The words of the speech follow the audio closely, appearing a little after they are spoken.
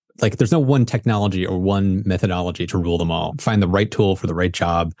like there's no one technology or one methodology to rule them all. Find the right tool for the right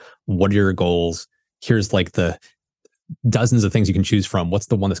job. What are your goals? Here's like the dozens of things you can choose from. What's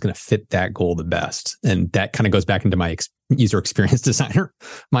the one that's going to fit that goal the best? And that kind of goes back into my user experience designer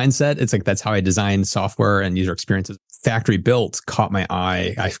mindset. It's like, that's how I design software and user experiences. Factory built caught my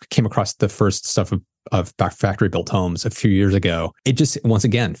eye. I came across the first stuff of factory built homes a few years ago. It just, once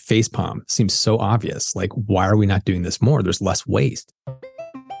again, facepalm seems so obvious. Like, why are we not doing this more? There's less waste.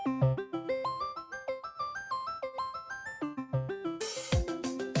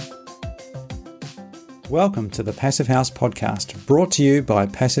 Welcome to the Passive House podcast, brought to you by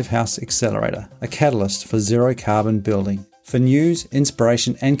Passive House Accelerator, a catalyst for zero carbon building. For news,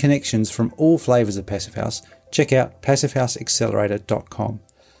 inspiration, and connections from all flavors of Passive House, check out passivehouseaccelerator.com.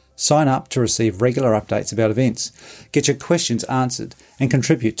 Sign up to receive regular updates about events, get your questions answered, and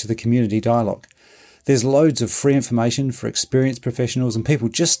contribute to the community dialogue. There's loads of free information for experienced professionals and people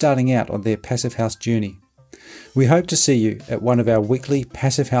just starting out on their Passive House journey. We hope to see you at one of our weekly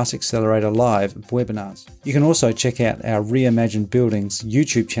Passive House Accelerator live webinars. You can also check out our Reimagined Buildings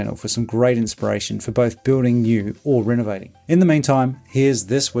YouTube channel for some great inspiration for both building new or renovating. In the meantime, here's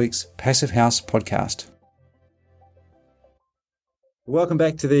this week's Passive House podcast. Welcome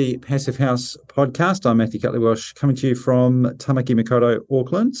back to the Passive House podcast. I'm Matthew Cutley-Welsh, coming to you from Tamaki Makaurau,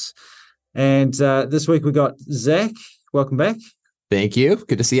 Auckland. And this week we got Zach. Welcome back. Thank you.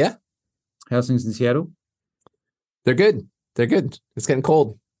 Good to see you. How's things in Seattle? They're good. It's getting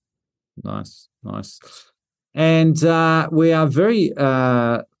cold. Nice. And we are very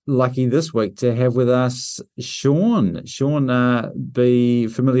lucky this week to have with us Sean. Sean, be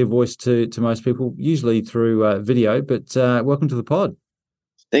familiar voice to most people, usually through video, but welcome to the pod.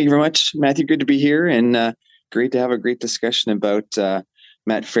 Thank you very much, Matthew. Good to be here, and great to have a great discussion about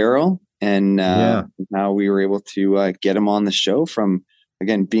Matt Ferrell and how we were able to get him on the show from,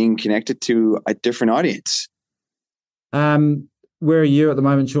 again, being connected to a different audience. Where are you at the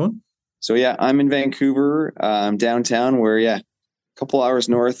moment, Sean? So I'm in Vancouver, downtown, where a couple hours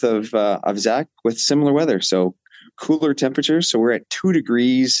north of Zach, with similar weather. So cooler temperatures. So we're at 2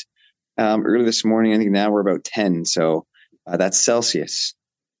 degrees early this morning. I think now we're about 10. So that's Celsius,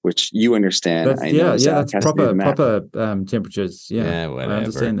 which you understand. That's proper temperatures. Yeah, whatever. I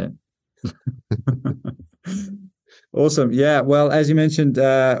understand that. Awesome. Yeah. Well, as you mentioned,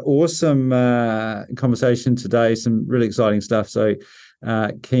 awesome conversation today. Some really exciting stuff. So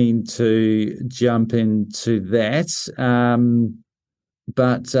keen to jump into that.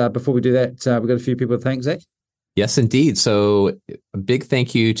 But before we do that, we've got a few people to thank, Zach. Yes, indeed. So a big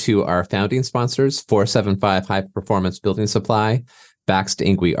thank you to our founding sponsors, 475 High Performance Building Supply, Baxt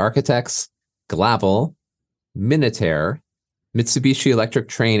Ingui Architects, Glavel, Minutair, Mitsubishi Electric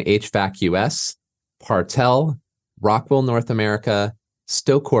Train HVAC US, Partel, Rockwell North America,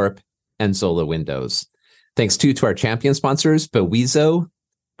 Stocorp, and Zola Windows. Thanks to our champion sponsors, Bowizo,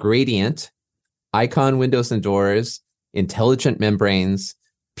 Gradient, Icon Windows and Doors, Intelligent Membranes,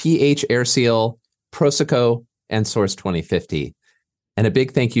 PH Air Seal, Proseco, and Source 2050. And a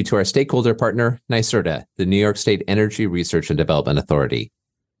big thank you to our stakeholder partner, NYSERDA, the New York State Energy Research and Development Authority.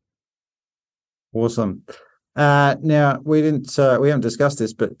 Awesome. Now we haven't discussed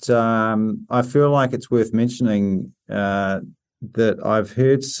this, but I feel like it's worth mentioning that I've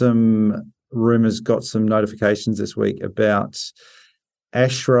heard some rumors, got some notifications this week about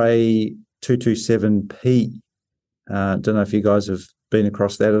ASHRAE 227P. Don't know if you guys have been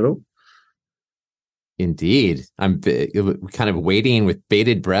across that at all. Indeed. I'm kind of waiting with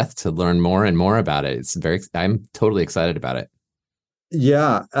bated breath to learn more and more about it. I'm totally excited about it.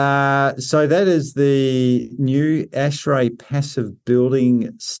 Yeah. So that is the new ASHRAE passive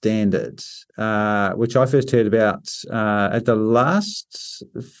building standard, which I first heard about at the last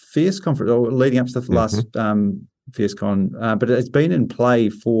FIRST conference, or leading up to the last FIRST Con, but it's been in play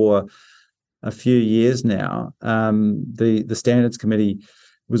for a few years now. The Standards Committee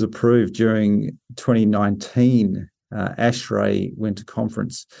was approved during 2019. ASHRAE went to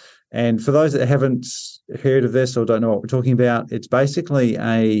conference. And for those that haven't heard of this or don't know what we're talking about, it's basically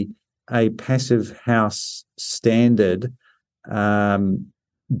a passive house standard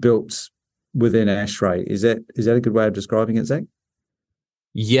built within ASHRAE. Is that a good way of describing it, Zach?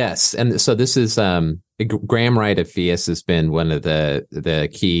 Yes, and so this is Graham Wright of FIAS has been one of the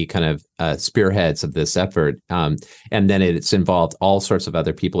key kind of spearheads of this effort, and then it's involved all sorts of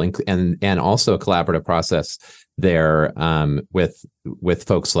other people, and also a collaborative process there with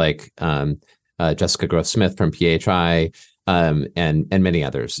folks like Jessica Gross-Smith from PHI, and many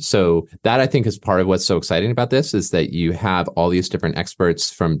others. So that, I think, is part of what's so exciting about this, is that you have all these different experts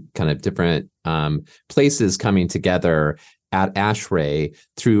from kind of different places coming together at ASHRAE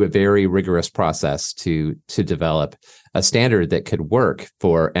through a very rigorous process to develop a standard that could work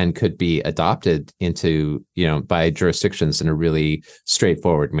for and could be adopted into, by jurisdictions in a really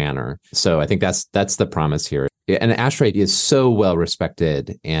straightforward manner. So I think that's the promise here. And ASHRAE is so well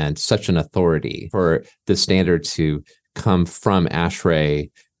respected and such an authority. For the standard to come from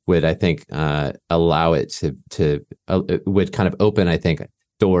ASHRAE would, I think, allow it to would kind of open, I think,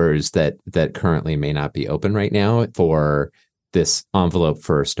 doors that currently may not be open right now for this envelope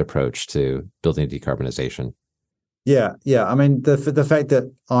first approach to building decarbonization. Yeah. I mean, the fact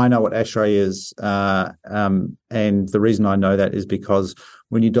that I know what ASHRAE is, and the reason I know that is because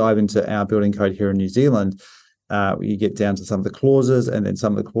when you dive into our building code here in New Zealand, you get down to some of the clauses, and then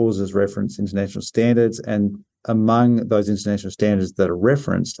some of the clauses reference international standards, and among those international standards that are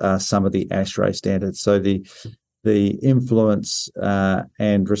referenced are some of the ASHRAE standards. So the influence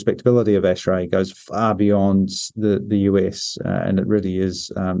and respectability of ASHRAE goes far beyond the US, and it really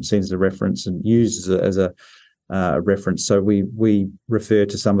is seen as a reference and used as a reference. So we refer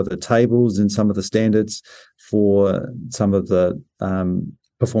to some of the tables and some of the standards for some of the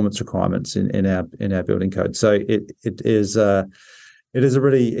performance requirements in our building code. So it is a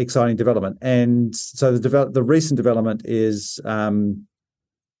really exciting development. And so the recent development is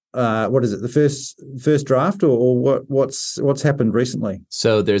what is it? The first draft, or what's happened recently?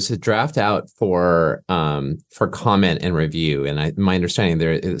 So there's a draft out for comment and review, and my understanding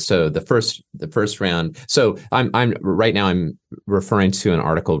there. So the first round. So I'm right now I'm referring to an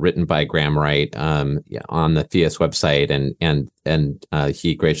article written by Graham Wright on the FIAS website, and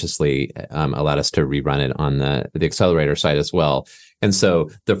he graciously allowed us to rerun it on the accelerator site as well. And so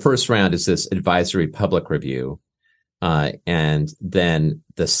the first round is this advisory public review. And then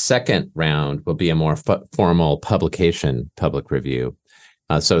the second round will be a more formal publication public review.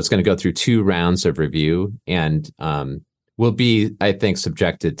 So it's going to go through 2 rounds of review, and will be, I think,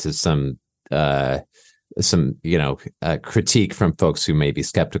 subjected to some critique from folks who may be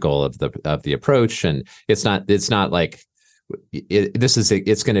skeptical of the approach. And it's not like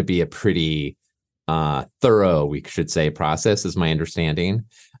it's going to be a pretty thorough, we should say, process, is my understanding.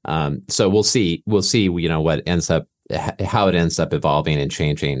 So we'll see, what ends up, how it ends up evolving and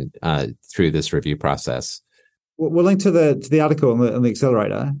changing through this review process. We'll link to the article on the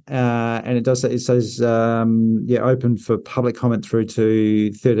accelerator, and it says open for public comment through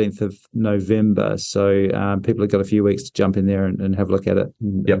to 13th of November. So people have got a few weeks to jump in there and have a look at it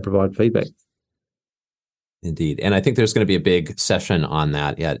and provide feedback. Indeed. And I think there's going to be a big session on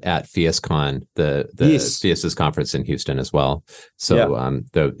that at FIASCon, the FIAS's conference in Houston as well. So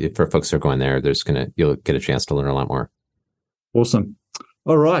for folks who are going there, you'll get a chance to learn a lot more. Awesome.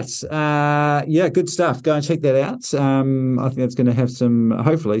 All right. Good stuff. Go and check that out. I think that's going to have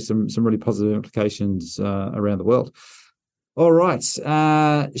hopefully some really positive implications around the world. All right.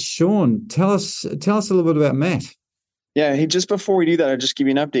 Sean, tell us a little bit about Matt. Yeah. Hey, just before we do that, I'll just give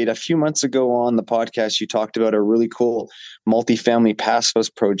you an update. A few months ago on the podcast, you talked about a really cool multifamily passive house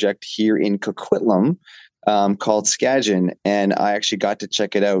project here in Coquitlam called Skagit. And I actually got to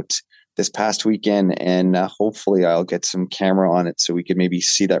check it out this past weekend, and hopefully I'll get some camera on it so we could maybe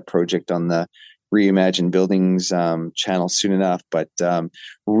see that project on the Reimagine Buildings channel soon enough. But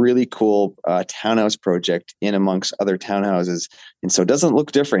really cool townhouse project in amongst other townhouses. And so it doesn't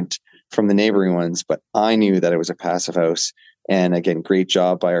look different from the neighboring ones, but I knew that it was a passive house. And again, great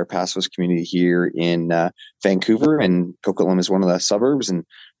job by our passive house community here in Vancouver, and Coquitlam is one of the suburbs, and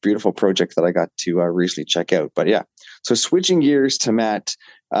beautiful project that I got to recently check out. But yeah, so switching gears to Matt,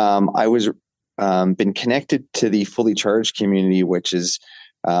 I was been connected to the Fully Charged community, which is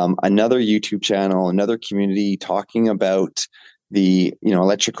another YouTube channel, another community talking about the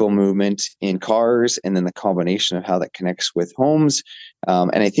electrical movement in cars, and then the combination of how that connects with homes.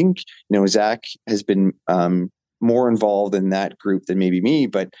 And I think Zach has been more involved in that group than maybe me,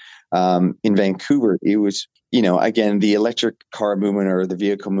 but in Vancouver, it was again, the electric car movement or the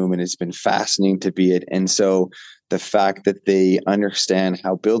vehicle movement has been fascinating to be it. And so the fact that they understand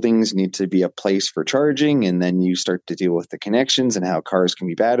how buildings need to be a place for charging, and then you start to deal with the connections and how cars can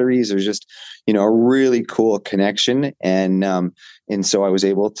be batteries, there's just, a really cool connection. And so I was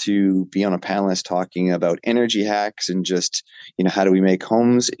able to be on a panelist talking about energy hacks and just, how do we make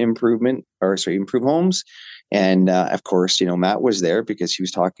improve homes. And of course, Matt was there because he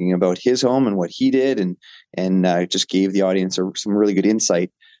was talking about his home and what he did, and just gave the audience some really good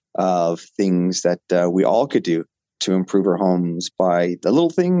insight of things that we all could do to improve our homes by the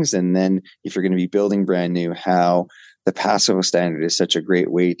little things. And then if you're going to be building brand new, how the passive standard is such a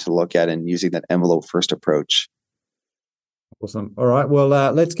great way to look at and using that envelope first approach. Awesome. All right. Well,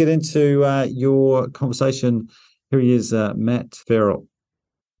 let's get into your conversation Here he is, Matt Ferrell.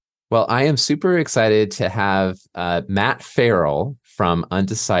 Well, I am super excited to have Matt Ferrell from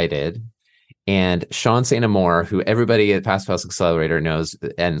Undecided and Sean St. Amour, who everybody at Passive House Accelerator knows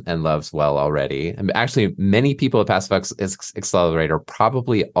and loves well already. And actually, many people at Passive House Accelerator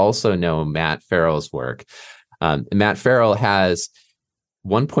probably also know Matt Ferrell's work. Matt Ferrell has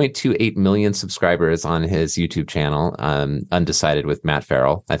 1.28 million subscribers on his YouTube channel, Undecided with Matt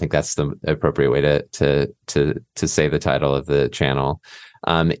Ferrell. I think that's the appropriate way to say the title of the channel.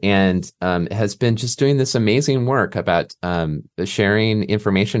 And has been just doing this amazing work about sharing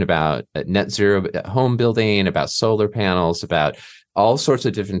information about net zero home building, about solar panels, about all sorts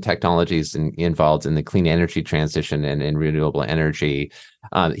of different technologies involved in the clean energy transition and in renewable energy.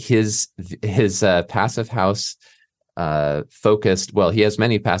 His Passive House focused, well, he has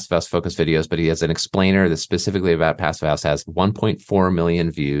many Passive House focused videos, but he has an explainer that's specifically about Passive House, has 1.4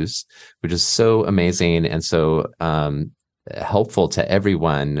 million views, which is so amazing and so helpful to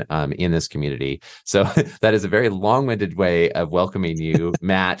everyone in this community. So that is a very long-winded way of welcoming you,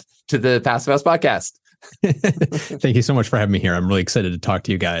 Matt, to the Passive House podcast. Thank you so much for having me here. I'm really excited to talk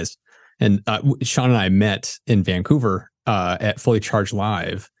to you guys. And Sean and I met in Vancouver at Fully Charged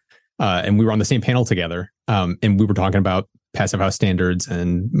Live, and we were on the same panel together. And we were talking about Passive House standards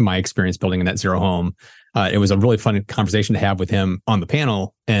and my experience building a net zero home. It was a really fun conversation to have with him on the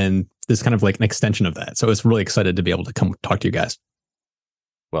panel, and this is kind of like an extension of that. So I was really excited to be able to come talk to you guys.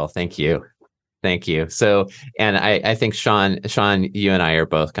 Well, thank you. Thank you. So, and I think Sean, you and I are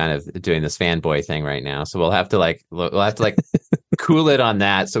both kind of doing this fanboy thing right now. So we'll have to cool it on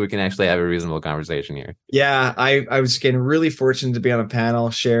that so we can actually have a reasonable conversation here. Yeah, I was getting really fortunate to be on a panel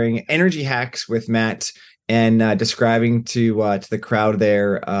sharing energy hacks with Matt and describing to the crowd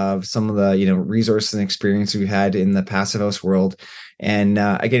there of some of the resources and experience we had in the Passive House world. And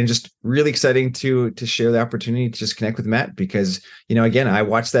again, just really exciting to share the opportunity to just connect with Matt because, again, I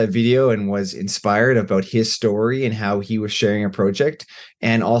watched that video and was inspired about his story and how he was sharing a project.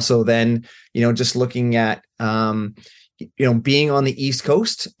 And also then, just looking at, being on the East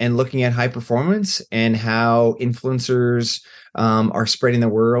Coast and looking at high performance and how influencers are spreading the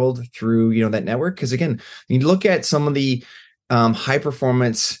world through, that network. Because again, you look at some of the high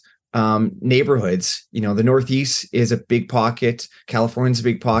performance neighborhoods, the Northeast is a big pocket, California's a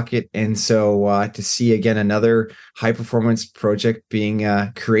big pocket. And so to see again another high performance project being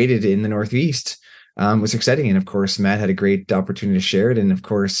created in the Northeast was exciting. And of course, Matt had a great opportunity to share it. And of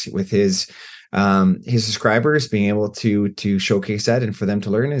course, with his subscribers being able to showcase that and for them to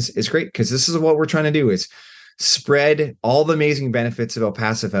learn is great, because this is what we're trying to do is spread all the amazing benefits about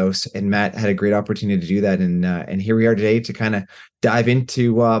Passive House. And Matt had a great opportunity to do that. And here we are today to kind of dive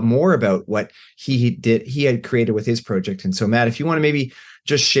into more about what he had created with his project. And so, Matt, if you want to maybe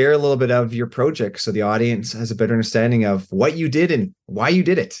just share a little bit of your project so the audience has a better understanding of what you did and why you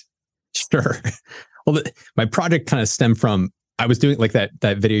did it. Sure. Well, my project kind of stemmed from, I was doing like that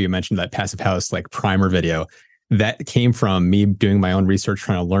video you mentioned, that Passive House like primer video. That came from me doing my own research,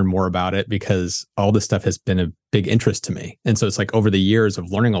 trying to learn more about it, because all this stuff has been a big interest to me. And so it's like over the years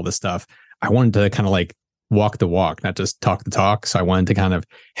of learning all this stuff, I wanted to kind of like walk the walk, not just talk the talk. So I wanted to kind of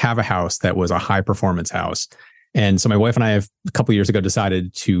have a house that was a high performance house. And so my wife and I have a couple of years ago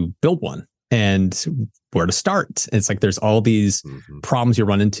decided to build one, and where to start. It's like there's all these problems you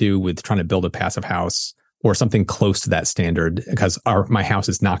run into with trying to build a passive house or something close to that standard, because my house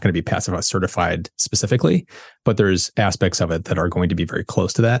is not going to be Passive House certified specifically, but there's aspects of it that are going to be very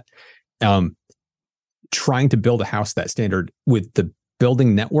close to that. Trying to build a house that standard with the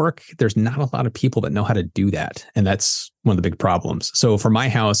building network, there's not a lot of people that know how to do that. And that's one of the big problems. So for my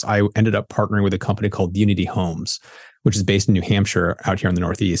house, I ended up partnering with a company called Unity Homes, which is based in New Hampshire out here in the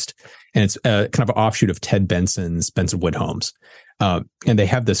Northeast. And it's kind of an offshoot of Ted Benson's Benson Wood Homes. And they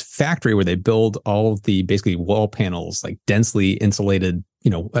have this factory where they build all of the basically wall panels, like densely insulated,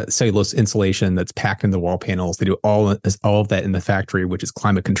 cellulose insulation that's packed in the wall panels. They do all of that in the factory, which is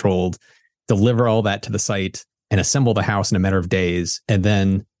climate controlled, deliver all that to the site and assemble the house in a matter of days. And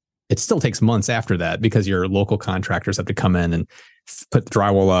then it still takes months after that, because your local contractors have to come in and put the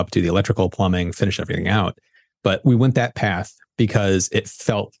drywall up, do the electrical, plumbing, finish everything out. But we went that path because it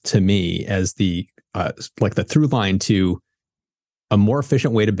felt to me as the through line to a more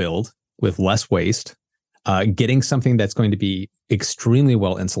efficient way to build with less waste, getting something that's going to be extremely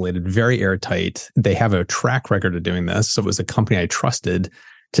well insulated, very airtight. They have a track record of doing this. So it was a company I trusted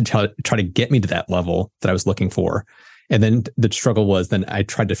to try to get me to that level that I was looking for. And then the struggle was then I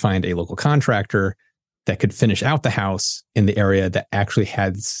tried to find a local contractor that could finish out the house in the area that actually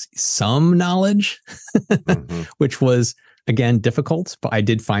had some knowledge, which was, again, difficult. But I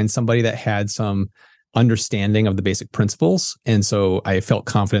did find somebody that had some understanding of the basic principles. And so I felt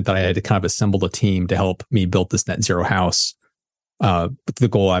confident that I had to kind of assemble a team to help me build this net zero house. With the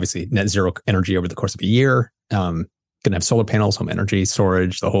goal, obviously, net zero energy over the course of a year. Going to have solar panels, home energy,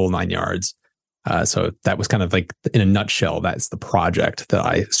 storage, the whole 9 yards. So that was kind of like, in a nutshell, that's the project that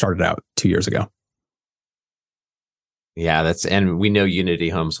I started out 2 years ago. Yeah, and we know Unity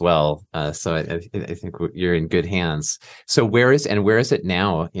Homes well, so I think you're in good hands. So where is it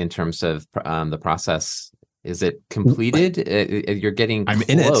now in terms of the process? Is it completed? You're getting I'm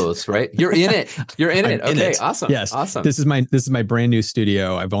close, in it. Right? You're in it. You're in it. Okay, awesome. Yes, awesome. This is my brand new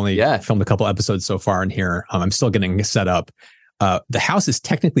studio. I've only filmed a couple episodes so far in here. I'm still getting set up. The house is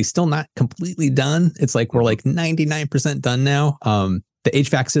technically still not completely done. It's like we're like 99% done now. The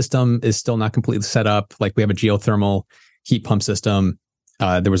HVAC system is still not completely set up. Like we have a geothermal heat pump system.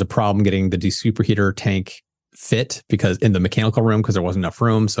 There was a problem getting the superheater tank fit because in the mechanical room, because there wasn't enough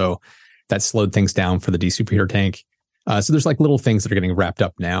room. So that slowed things down for the superheater tank. So there's like little things that are getting wrapped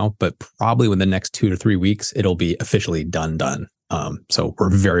up now, but probably within the next 2 to 3 weeks, it'll be officially done. So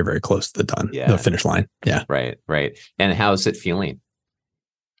we're very, very close to the finish line. Yeah. Right. And how's it feeling?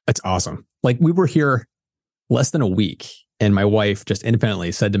 It's awesome. Like we were here less than a week and my wife just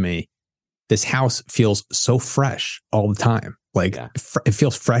independently said to me, this house feels so fresh all the time. Like it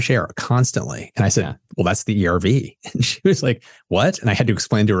feels fresh air constantly. And I said, well, that's the ERV. And she was like, what? And I had to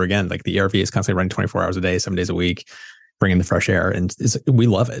explain to her again, like the ERV is constantly running 24 hours a day, 7 days a week, bringing the fresh air. And we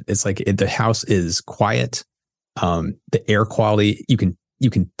love it. It's like the house is quiet. The air quality, you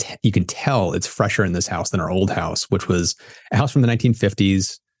can tell it's fresher in this house than our old house, which was a house from the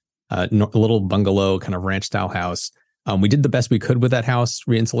 1950s, a little bungalow kind of ranch style house. We did the best we could with that house,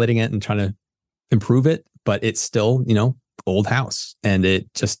 re-insulating it and trying to improve it, but it's still, old house, and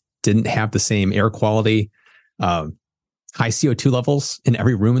it just didn't have the same air quality. High CO2 levels in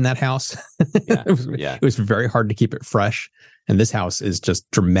every room in that house. It was very hard to keep it fresh, and this house is just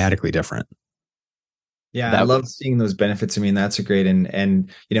dramatically different. Yeah, I love seeing those benefits. I mean, that's a great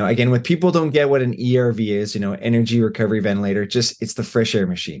and again, when people don't get what an ERV is, energy recovery ventilator, it's the fresh air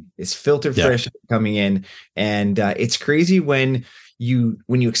machine. It's filtered fresh air coming in, and it's crazy when you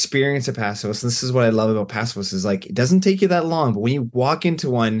experience a Passivhaus. This is what I love about Passivhaus is like it doesn't take you that long, but when you walk into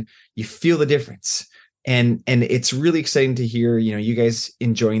one, you feel the difference. And it's really exciting to hear, you guys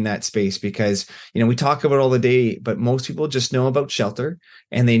enjoying that space because, we talk about it all the day, but most people just know about shelter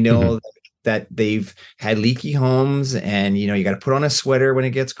and they know that they've had leaky homes and, you got to put on a sweater when it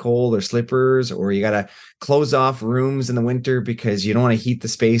gets cold or slippers, or you got to close off rooms in the winter because you don't want to heat the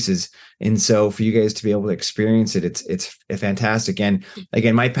spaces. And so for you guys to be able to experience it, it's fantastic. And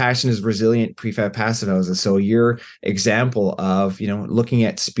again, my passion is resilient prefab passive houses. So your example of, looking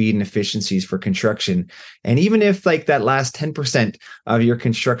at speed and efficiencies for construction. And even if like that last 10% of your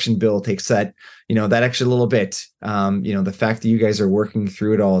construction bill takes that, that extra little bit, the fact that you guys are working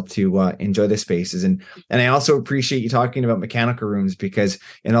through it all to enjoy the spaces. And I also appreciate you talking about mechanical rooms because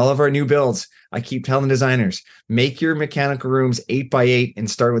in all of our new builds, I keep telling designers, make your mechanical rooms 8x8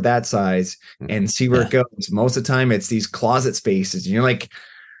 and start with that size and see where it goes. Most of the time it's these closet spaces. And you're like,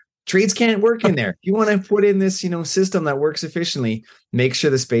 trades can't work in there. If you want to put in this, system that works efficiently, make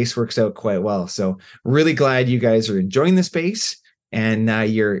sure the space works out quite well. So really glad you guys are enjoying the space and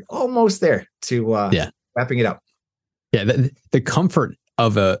you're almost there to wrapping it up. Yeah. The comfort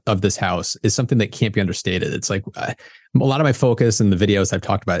of this house is something that can't be understated. It's like a lot of my focus in the videos I've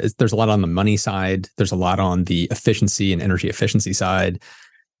talked about is there's a lot on the money side. There's a lot on the efficiency and energy efficiency side.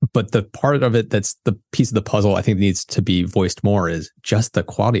 But the part of it that's the piece of the puzzle I think needs to be voiced more is just the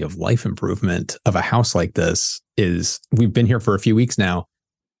quality of life improvement of a house like this we've been here for a few weeks now.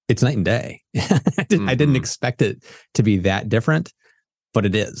 It's night and day. I didn't expect it to be that different, but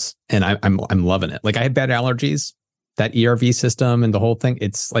it is. And I'm loving it. Like I had bad allergies. That ERV system and the whole thing,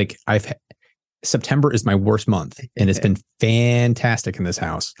 it's like September is my worst month and it's been fantastic in this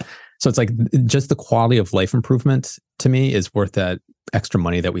house. So it's like just the quality of life improvement to me is worth that extra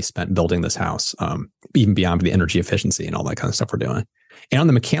money that we spent building this house, even beyond the energy efficiency and all that kind of stuff we're doing. And on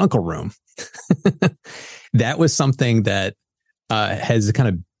the mechanical room, that was something that has kind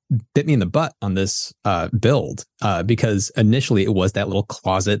of bit me in the butt on this build because initially it was that little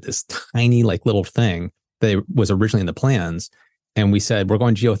closet, this tiny like little thing that was originally in the plans. And we said, we're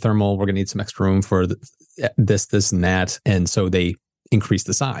going geothermal. We're going to need some extra room for this, and that. And so they increased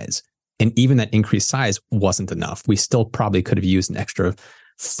the size. And even that increased size wasn't enough. We still probably could have used an extra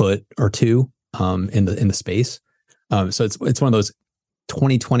foot or two in the space. So it's one of those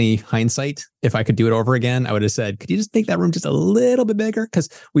 2020 hindsight. If I could do it over again, I would have said, could you just make that room just a little bit bigger? Because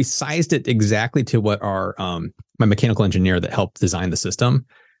we sized it exactly to what our my mechanical engineer that helped design the system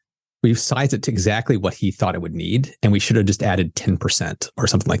we've sized it to exactly what he thought it would need, and we should have just added 10% or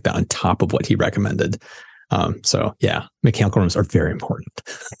something like that on top of what he recommended. So yeah, mechanical rooms are very important.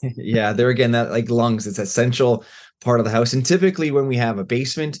 Yeah, there again, that like lungs, it's essential part of the house. And typically when we have a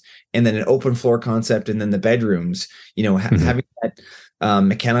basement and then an open floor concept and then the bedrooms, having that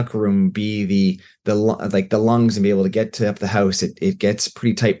mechanical room be the lungs and be able to get to up the house, it gets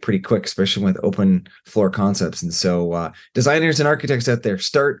pretty tight pretty quick, especially with open floor concepts. And so designers and architects out there,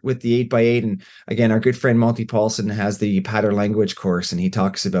 start with the 8x8. And again, our good friend Monty Paulson has the pattern language course, and he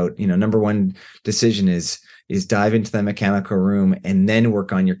talks about, number one decision is dive into the mechanical room and then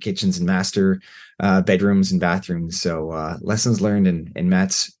work on your kitchens and master bedrooms and bathrooms. So lessons learned, and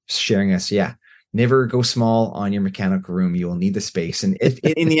Matt's sharing us, never go small on your mechanical room. You will need the space. And if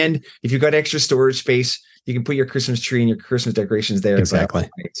in the end, if you've got extra storage space, you can put your Christmas tree and your Christmas decorations there. Exactly.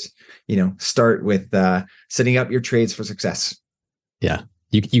 Start with setting up your trades for success. Yeah.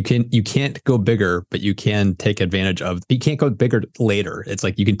 You can't go bigger, but you can take advantage of, you can't go bigger later. It's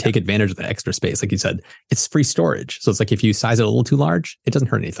like you can take advantage of the extra space. Like you said, it's free storage. So it's like if you size it a little too large, it doesn't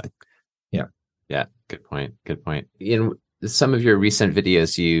hurt anything. Yeah. Yeah. Good point. In some of your recent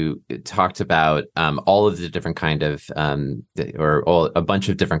videos, you talked about all of the different kind of, a bunch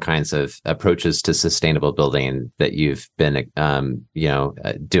of different kinds of approaches to sustainable building that you've been,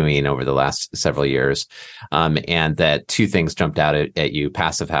 doing over the last several years, and that two things jumped out at you: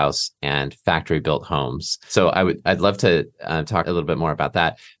 passive house and factory built homes. So I'd love to talk a little bit more about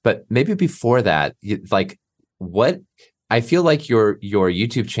that. But maybe before that, what I feel like your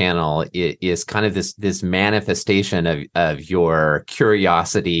YouTube channel is kind of this manifestation of your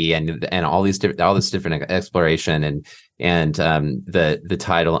curiosity and all this different exploration, and the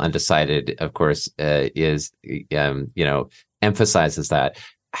title Undecided, of course, is emphasizes that.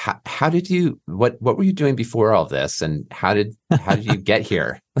 How did you what were you doing before all this, and how did you get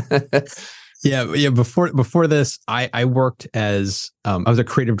here? Yeah. Before this, I worked as I was a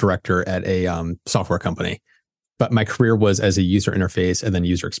creative director at a software company. But my career was as a user interface and then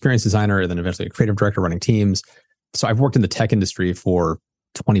user experience designer, and then eventually a creative director running teams. So I've worked in the tech industry for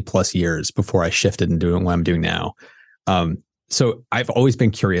 20 plus years before I shifted and doing what I'm doing now. So I've always been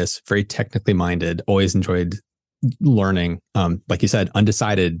curious, very technically minded, always enjoyed learning. Like you said,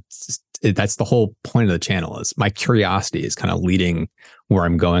 undecided. That's the whole point of the channel, is my curiosity is kind of leading where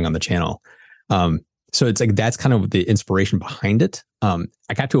I'm going on the channel. So it's like, that's kind of the inspiration behind it.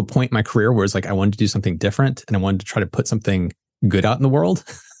 I got to a point in my career where it's like, I wanted to do something different, and I wanted to try to put something good out in the world.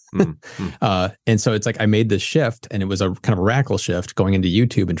 And so it's like, I made this shift, and it was a kind of a radical shift going into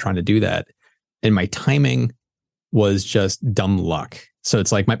YouTube and trying to do that. And my timing was just dumb luck. So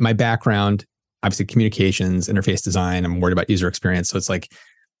it's like my background, obviously communications, interface design, I'm worried about user experience. So it's like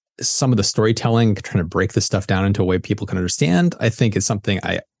some of the storytelling, trying to break this stuff down into a way people can understand, I think is something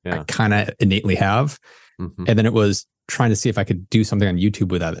I kind of innately have. And then it was trying to see if I could do something on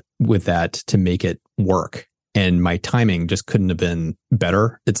YouTube with that to make it work. And my timing just couldn't have been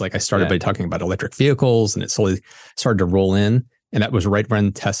better. It's like I started by talking about electric vehicles, and it slowly started to roll in. And that was right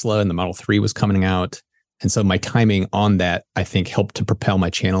when Tesla and the Model 3 was coming out. And so my timing on that, I think, helped to propel my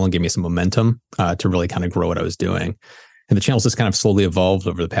channel and give me some momentum to really kind of grow what I was doing. And the channel's just kind of slowly evolved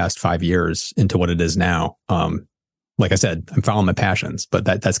over the past 5 years into what it is now. Like I said, I'm following my passions, but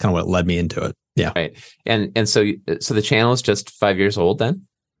that's kind of what led me into it. Yeah. Right. And so the channel is just 5 years old then?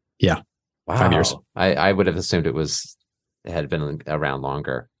 Yeah. Wow. 5 years. I would have assumed it had been around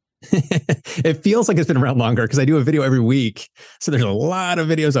longer. It feels like it's been around longer because I do a video every week. So there's a lot of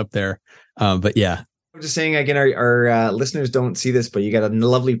videos up there. But yeah. I'm just saying, again, our listeners don't see this, but you got a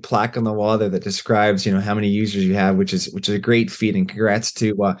lovely plaque on the wall there that describes, how many users you have, which is a great feat, and congrats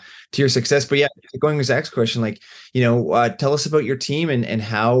to your success. But yeah, going to Zach's question, tell us about your team and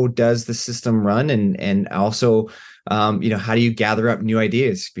how does the system run, and also, how do you gather up new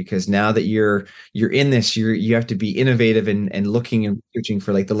ideas? Because now that you're in this, you have to be innovative and looking and searching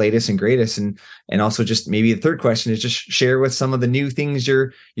for the latest and greatest, and also just maybe the third question is just share with some of the new things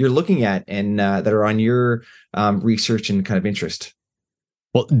you're looking at and that are on your research and kind of interest.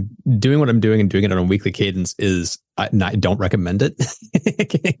 Well, doing what I'm doing and doing it on a weekly cadence is I don't recommend it.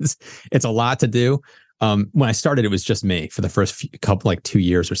 It's a lot to do. When I started, it was just me for the first couple, 2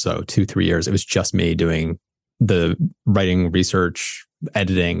 years or so, 2-3 years. It was just me doing the writing, research,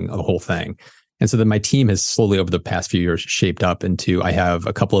 editing, the whole thing. And so then my team has slowly over the past few years shaped up into, I have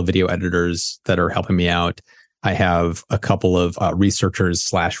a couple of video editors that are helping me out. I have a couple of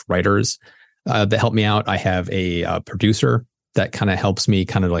researchers/writers that help me out. I have a producer that kind of helps me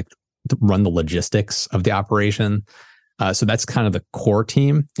run the logistics of the operation. So that's kind of the core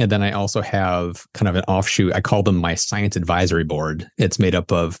team. And then I also have kind of an offshoot. I call them my science advisory board. It's made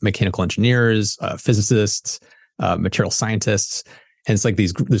up of mechanical engineers, physicists, material scientists. And it's like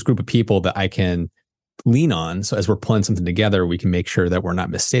this group of people that I can lean on. So as we're pulling something together, we can make sure that we're not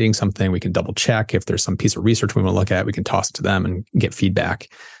misstating something. We can double check if there's some piece of research we want to look at. We can toss it to them and get feedback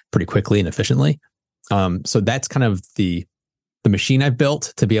pretty quickly and efficiently. So that's kind of the machine I've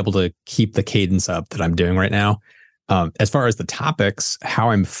built to be able to keep the cadence up that I'm doing right now. As far as the topics, how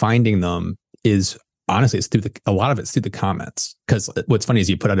I'm finding them is honestly, a lot of it's through the comments. Because what's funny is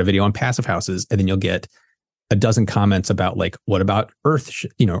you put out a video on passive houses, and then you'll get a dozen comments about like, what about earth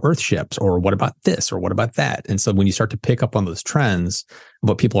ships, or what about this, or what about that. And so when you start to pick up on those trends of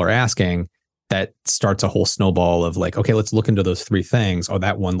what people are asking, that starts a whole snowball of like, okay, let's look into those three things. Oh,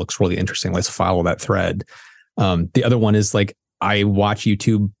 that one looks really interesting. Let's follow that thread. The other one is like, I watch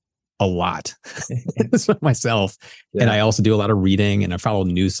YouTube a lot myself. Yeah. And I also do a lot of reading, and I follow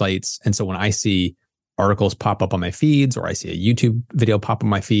news sites. And so when I see articles pop up on my feeds, or I see a YouTube video pop on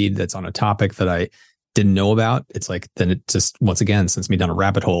my feed that's on a topic that I didn't know about, it's like, then it just, once again, sends me down a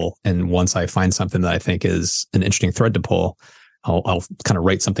rabbit hole. And once I find something that I think is an interesting thread to pull, I'll kind of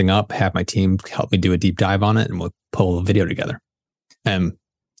write something up, have my team help me do a deep dive on it, and we'll pull a video together. And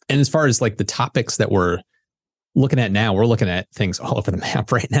as far as like the topics that we're looking at now, we're looking at things all over the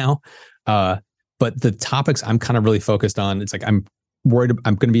map right now. But the topics I'm kind of really focused on, it's like, I'm worried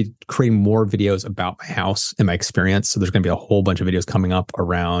I'm going to be creating more videos about my house and my experience. So there's going to be a whole bunch of videos coming up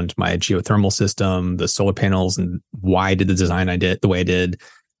around my geothermal system, the solar panels, and why I did the design I did the way I did,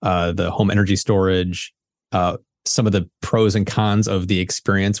 the home energy storage, some of the pros and cons of the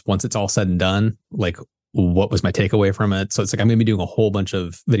experience once it's all said and done, like what was my takeaway from it. So it's like, I'm going to be doing a whole bunch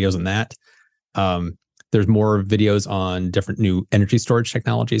of videos on that. There's more videos on different new energy storage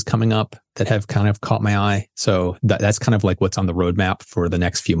technologies coming up that have kind of caught my eye. So that's kind of like what's on the roadmap for the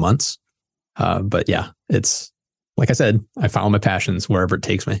next few months. But yeah, it's like I said, I follow my passions wherever it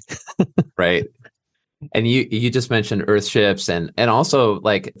takes me. Right. And you just mentioned earthships, and also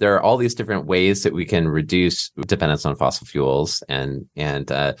like there are all these different ways that we can reduce dependence on fossil fuels, and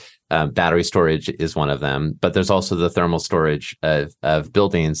battery storage is one of them. But there's also the thermal storage of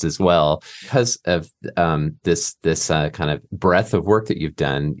buildings as well. Because of this kind of breadth of work that you've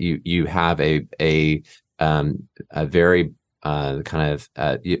done, you have a very kind of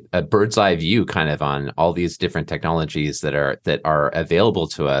a bird's eye view kind of on all these different technologies that are available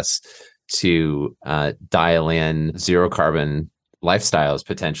to us to dial in zero carbon lifestyles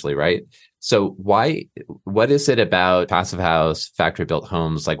potentially, right? So what is it about passive house, factory built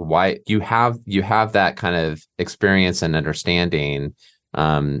homes? Like why you have that kind of experience and understanding.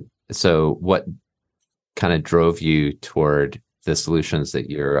 So what kind of drove you toward the solutions that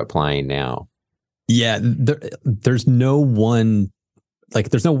you're applying now? Yeah, there's no one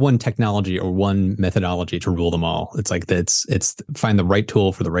technology or one methodology to rule them all. It's like it's find the right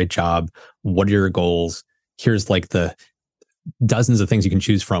tool for the right job. What are your goals? Here's like the dozens of things you can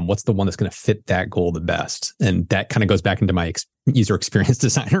choose from. What's the one that's going to fit that goal the best? And that kind of goes back into my user experience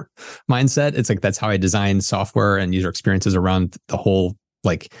designer mindset. It's like, that's how I design software and user experiences around the whole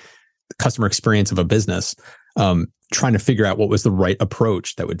like customer experience of a business. Trying to figure out what was the right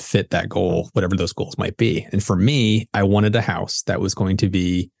approach that would fit that goal, whatever those goals might be. And for me, I wanted a house that was going to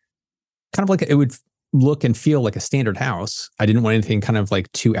be kind of like, it would look and feel like a standard house. I didn't want anything kind of like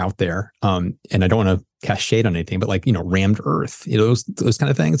too out there. And I don't want to cast shade on anything, but like, rammed earth, those kind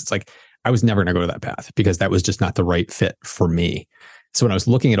of things. It's like, I was never going to go to that path because that was just not the right fit for me. So when I was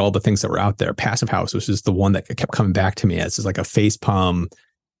looking at all the things that were out there, passive house was just the one that kept coming back to me as just like a face palm.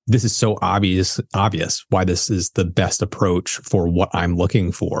 This is so obvious why this is the best approach for what I'm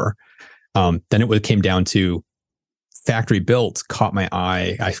looking for. Then it came down to factory built caught my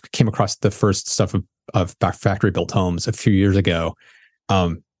eye. I came across the first stuff of factory built homes a few years ago.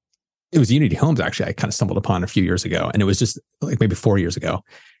 It was Unity Homes, actually, I kind of stumbled upon a few years ago. And it was just like maybe 4 years ago.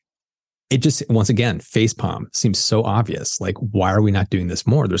 It just, once again, facepalm seems so obvious. Like, why are we not doing this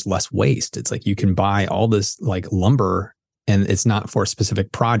more? There's less waste. It's like you can buy all this like lumber and it's not for a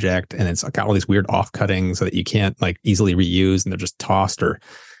specific project. And it's got all these weird offcuttings so that you can't like easily reuse and they're just tossed or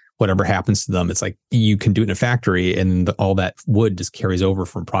whatever happens to them. It's like you can do it in a factory and all that wood just carries over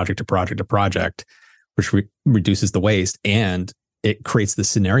from project to project to project, which reduces the waste. And it creates this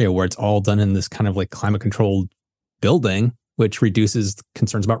scenario where it's all done in this kind of like climate controlled building, which reduces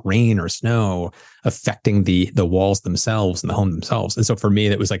concerns about rain or snow affecting the walls themselves and the home themselves. And so for me,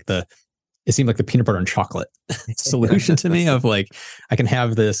 that was like it seemed like the peanut butter and chocolate solution to me of like, I can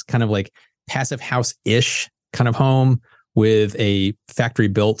have this kind of like passive house-ish kind of home with a factory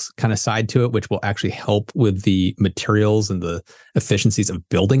built kind of side to it, which will actually help with the materials and the efficiencies of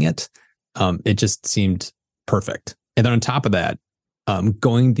building it. It just seemed perfect. And then on top of that,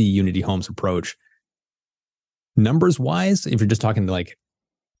 going the Unity Homes approach, numbers wise, if you're just talking like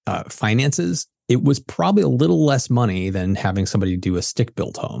finances, it was probably a little less money than having somebody do a stick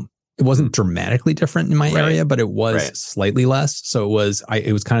built home. It wasn't dramatically different in my area, but it was slightly less. So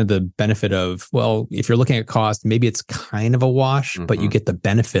it was kind of the benefit of, well, if you're looking at cost, maybe it's kind of a wash, but you get the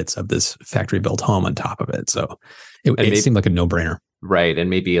benefits of this factory built home on top of it. So it seemed like a no brainer. Right. And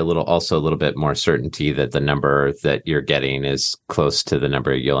maybe a little bit more certainty that the number that you're getting is close to the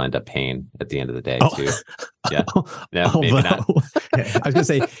number you'll end up paying at the end of the day, too. Yeah. No, maybe not. I was going to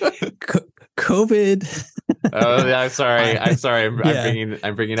say COVID. Oh, yeah, I'm sorry.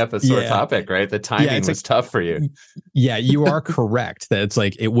 I'm bringing up a sore topic, right? The timing was tough for you. Yeah, you are correct. That it's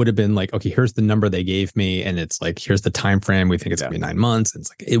like, it would have been like, okay, here's the number they gave me. And it's like, here's the time frame. We think it's going to be 9 months. And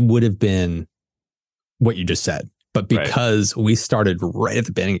it's like, it would have been what you just said. But because we started right at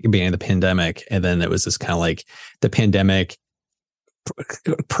the beginning of the pandemic, and then it was just kind of like the pandemic,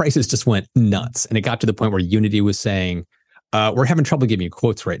 prices just went nuts. And it got to the point where Unity was saying, we're having trouble giving you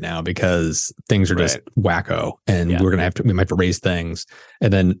quotes right now because things are just wacko, and we might have to raise things.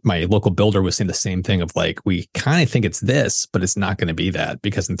 And then my local builder was saying the same thing of like, we kind of think it's this, but it's not going to be that,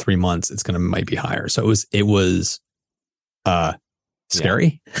 because in 3 months it's might be higher. So it was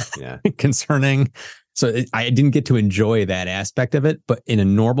scary, concerning. So I didn't get to enjoy that aspect of it, but in a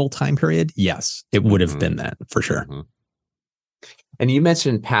normal time period, yes, it would have been that for sure. And you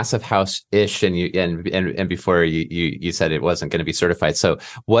mentioned passive house-ish, and before you said it wasn't going to be certified. So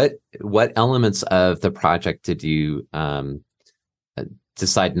what elements of the project did you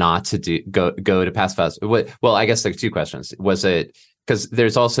decide not to go to passive house? Well, I guess there's two questions. Was it because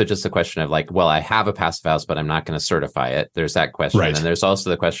there's also just a question of like, well, I have a passive house, but I'm not going to certify it. There's that question. Right. And there's also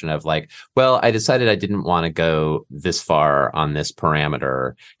the question of like, well, I decided I didn't want to go this far on this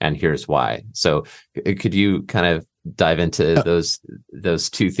parameter, and here's why. So could you kind of dive into those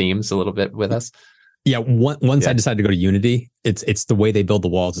two themes a little bit with us? Yeah. Once I decided to go to Unity, it's the way they build the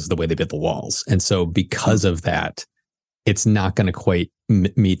walls is the way they build the walls. And so because of that, it's not going to quite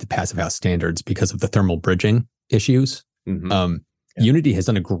meet the passive house standards because of the thermal bridging issues. Unity has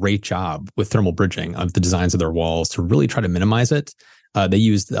done a great job with thermal bridging of the designs of their walls to really try to minimize it. They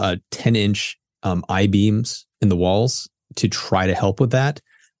used 10-inch I-beams in the walls to try to help with that.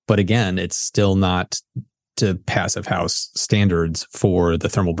 But again, it's still not to passive house standards for the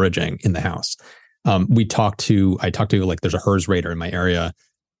thermal bridging in the house. I talked to like, there's a HERS rater in my area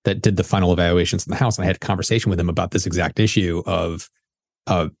that did the final evaluations in the house. And I had a conversation with him about this exact issue of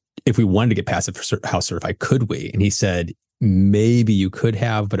if we wanted to get passive house certified, could we? And he said, maybe you could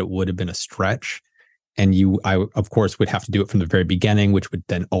have, but it would have been a stretch. And I, of course, would have to do it from the very beginning, which would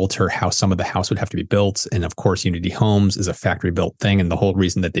then alter how some of the house would have to be built. And of course, Unity Homes is a factory built thing. And the whole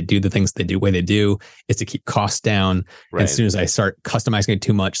reason that they do the things they do the way they do is to keep costs down. Right. As soon as I start customizing it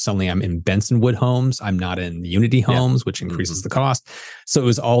too much, suddenly I'm in Bensonwood Homes. I'm not in Unity Homes, which increases the cost. So it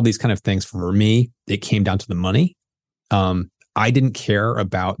was all these kind of things for me. It came down to the money. I didn't care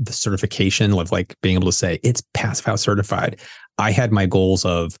about the certification of like being able to say it's passive house certified. I had my goals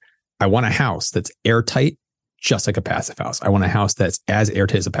of, I want a house that's airtight, just like a passive house. I want a house that's as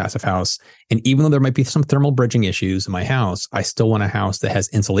airtight as a passive house. And even though there might be some thermal bridging issues in my house, I still want a house that has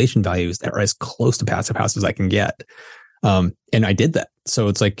insulation values that are as close to passive house as I can get. And I did that. So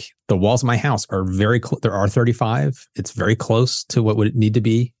it's like the walls of my house are very close. There are 35. It's very close to what would it need to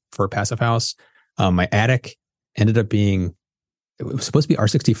be for a passive house. My attic ended up being, it was supposed to be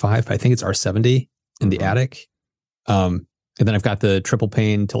R65. I think it's R70 in the attic. And then I've got the triple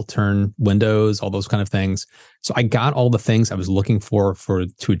pane tilt turn windows, all those kind of things. So I got all the things I was looking for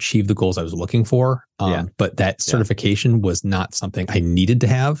to achieve the goals I was looking for. But that certification was not something I needed to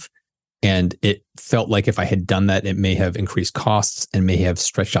have. And it felt like if I had done that, it may have increased costs and may have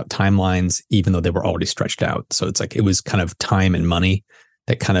stretched out timelines, even though they were already stretched out. So it's like, it was kind of time and money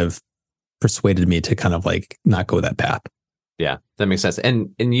that kind of persuaded me to kind of like not go that path. Yeah, that makes sense.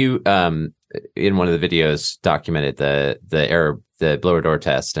 And you, in one of the videos, documented the blower door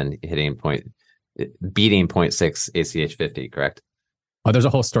test and beating 0.6 ACH 50, correct? Oh, there's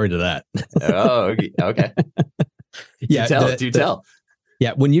a whole story to that. Oh, okay. Yeah, do tell.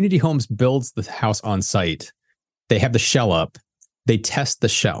 Yeah, when Unity Homes builds the house on site, they have the shell up. They test the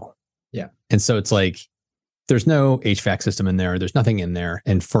shell. Yeah, and so it's like there's no HVAC system in there. There's nothing in there.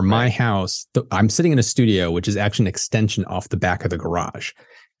 And for my house, I'm sitting in a studio, which is actually an extension off the back of the garage.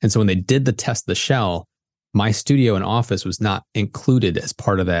 And so when they did the test of the shell, my studio and office was not included as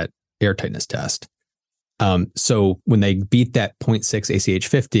part of that airtightness test. So when they beat that 0.6 ACH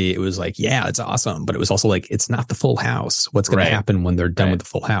 50, it was like, yeah, it's awesome. But it was also like, it's not the full house. What's going to happen when they're done with the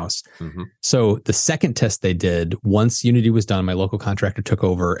full house? Mm-hmm. So the second test they did, once Unity was done, my local contractor took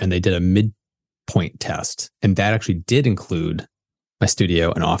over and they did a midpoint test. And that actually did include my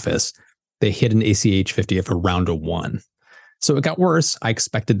studio and office. They hit an ACH 50 of around a 1. So it got worse. I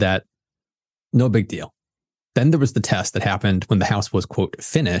expected that. No big deal. Then there was the test that happened when the house was, quote,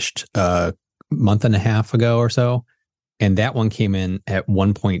 finished month and a half ago or so. And that one came in at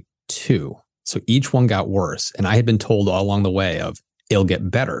 1.2. So each one got worse. And I had been told all along the way of it'll get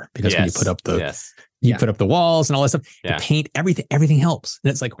better because when you put up put up the walls and all that stuff, the paint, everything helps.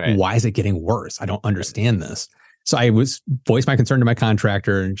 And it's like, why is it getting worse? I don't understand this. So I voiced my concern to my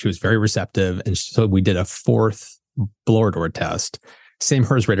contractor and she was very receptive. And so we did a fourth blower door test. Same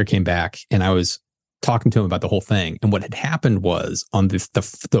HERS rater came back and I was talking to him about the whole thing. And what had happened was on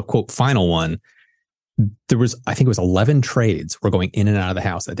the quote final one, there was, I think it was 11 trades were going in and out of the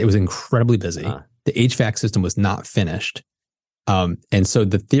house. It was incredibly busy. The HVAC system was not finished. And so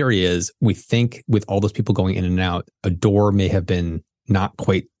the theory is we think with all those people going in and out, a door may have been not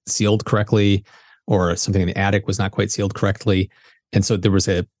quite sealed correctly or something in the attic was not quite sealed correctly. And so there was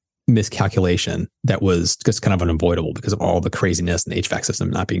a miscalculation that was just kind of unavoidable because of all the craziness in the HVAC system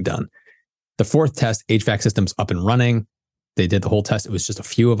not being done. The fourth test, HVAC system's up and running. They did the whole test. It was just a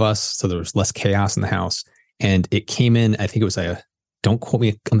few of us. So there was less chaos in the house. And it came in, I think it was don't quote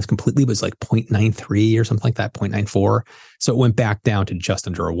me on this completely, but it was like 0.93 or something like that, 0.94. So it went back down to just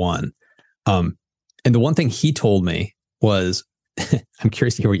under a 1. And the one thing he told me was, I'm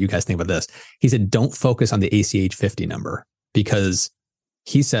curious to hear what you guys think about this. He said, don't focus on the ACH 50 number because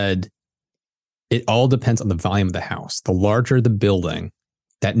he said it all depends on the volume of the house. The larger the building,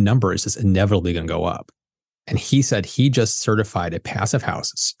 that number is just inevitably going to go up. And he said he just certified a passive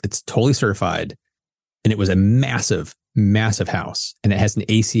house. It's totally certified. And it was a massive, massive house. And it has an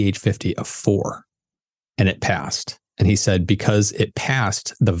ACH 50 of 4. And it passed. And he said because it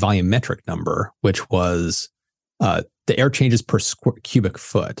passed the volumetric number, which was the air changes per cubic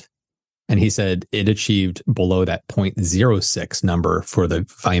foot. And he said it achieved below that 0.06 number for the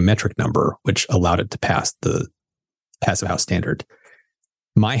volumetric number, which allowed it to pass the passive house standard.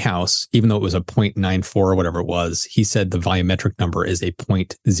 My house, even though it was a 0.94 or whatever it was, he said the volumetric number is a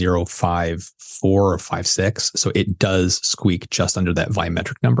 0.054 or 56. So it does squeak just under that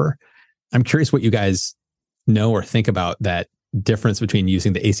volumetric number. I'm curious what you guys know or think about that difference between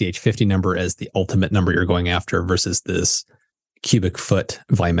using the ACH 50 number as the ultimate number you're going after versus this cubic foot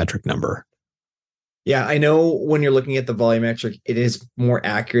volumetric number. Yeah, I know when you're looking at the volumetric, it is more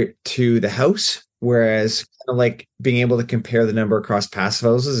accurate to the house. Whereas kind of like being able to compare the number across passive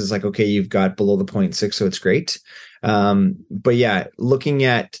houses is like, okay, you've got below the 0.6, so it's great. But yeah, looking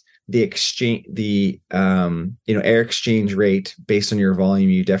at the exchange, air exchange rate based on your volume,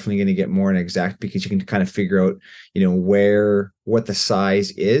 you're definitely going to get more exact because you can kind of figure out, what the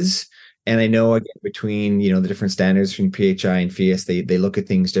size is. And I know again between, the different standards between PHI and FIAS, they look at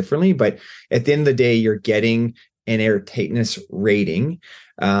things differently. But at the end of the day, you're getting an air tightness rating,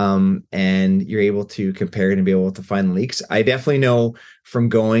 and you're able to compare it and be able to find leaks. I definitely know from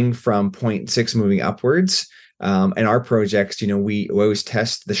going from 0.6 moving upwards, in our projects, we always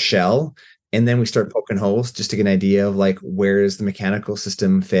test the shell and then we start poking holes just to get an idea of like, where does the mechanical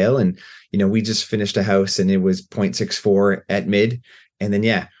system fail? And, we just finished a house and it was 0.64 at mid. And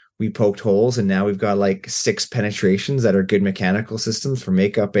then, we poked holes and now we've got like 6 penetrations that are good mechanical systems for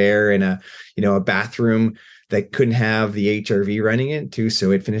makeup air and a bathroom that couldn't have the HRV running it too.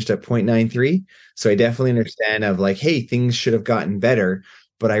 So it finished at 0.93. So I definitely understand of like, hey, things should have gotten better.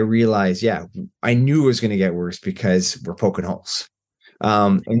 But I realized, I knew it was going to get worse because we're poking holes.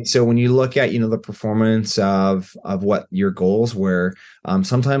 And so when you look at, the performance of what your goals were,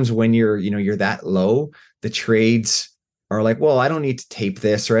 sometimes when you're that low, the trades are like, well, I don't need to tape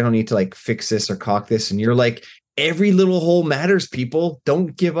this, or I don't need to like fix this or caulk this. And you're like, every little hole matters, people.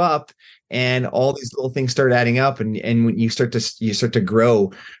 Don't give up. And all these little things start adding up. And when you start to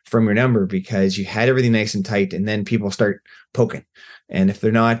grow from your number because you had everything nice and tight, and then people start poking. And if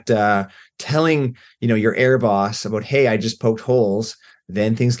they're not telling, your air boss about, hey, I just poked holes,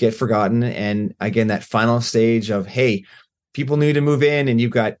 then things get forgotten. And again, that final stage of, hey, people need to move in and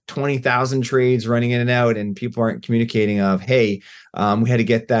you've got 20,000 trades running in and out and people aren't communicating of, hey, we had to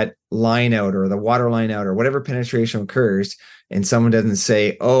get that line out or the water line out or whatever penetration occurs. And someone doesn't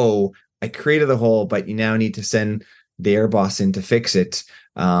say, oh, I created the hole, but you now need to send the air boss in to fix it,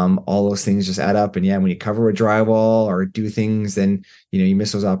 all those things just add up. And yeah, when you cover with drywall or do things, then, you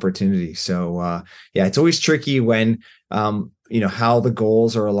miss those opportunities. So yeah, it's always tricky when, how the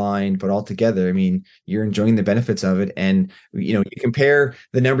goals are aligned, but altogether, I mean, you're enjoying the benefits of it. And, you compare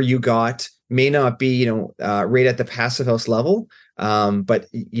the number you got may not be, right at the passive house level. But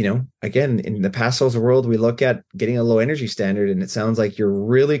again, in the passive house world, we look at getting a low energy standard, and it sounds like you're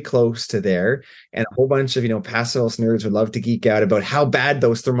really close to there. And a whole bunch of, passive house nerds would love to geek out about how bad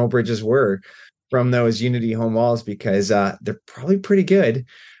those thermal bridges were from those Unity home walls, because they're probably pretty good.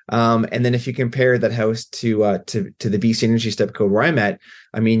 And then if you compare that house to the BC Energy step code where I'm at,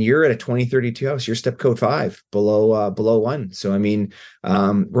 I mean, you're at a 2032 house, you're step code 5 below 1. So, I mean,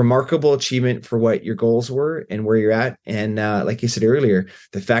 remarkable achievement for what your goals were and where you're at. And like you said earlier,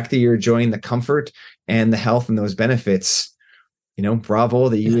 the fact that you're enjoying the comfort and the health and those benefits, bravo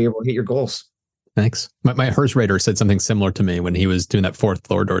that you were able to hit your goals. Thanks. My HERS rater said something similar to me when he was doing that 4th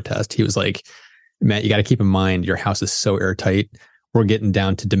floor door test. He was like, Matt, you got to keep in mind, your house is so airtight. We're getting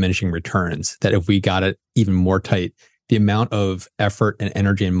down to diminishing returns, that if we got it even more tight, the amount of effort and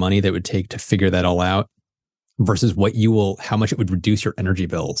energy and money that it would take to figure that all out versus how much it would reduce your energy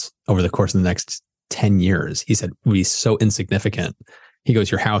bills over the course of the next 10 years, he said, would be so insignificant. He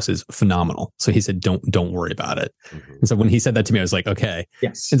goes, your house is phenomenal. So he said, don't worry about it. Mm-hmm. And so when he said that to me, I was like, okay.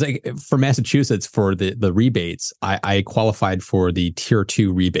 Yes. It's like for Massachusetts, for the rebates, I qualified for the tier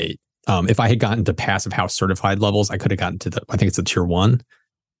 2 rebate. If I had gotten to passive house certified levels, I could have gotten to I think it's the tier 1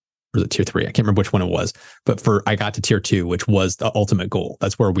 or the tier 3. I can't remember which one it was, but I got to tier 2, which was the ultimate goal.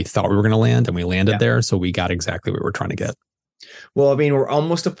 That's where we thought we were going to land, and we landed there. So we got exactly what we were trying to get. Well, I mean, we're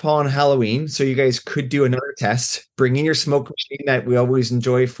almost upon Halloween, so you guys could do another test. Bring in your smoke machine that we always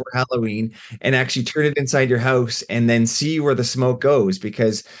enjoy for Halloween, and actually turn it inside your house, and then see where the smoke goes,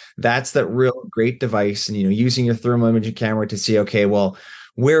 because that's that real great device. And using your thermal imaging camera to see, okay, well,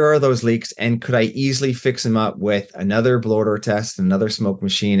 where are those leaks, and could I easily fix them up with another blower door test, another smoke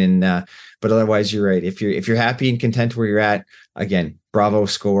machine? And but otherwise, you're right. If you're happy and content where you're at, again, bravo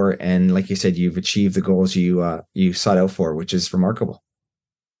score. And like you said, you've achieved the goals you sought out for, which is remarkable.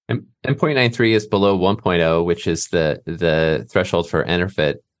 And 0.93 is below 1.0, which is the threshold for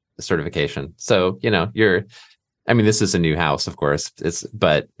EnerFit certification. So this is a new house, of course. It's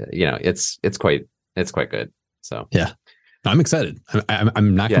quite good. So yeah. I'm excited.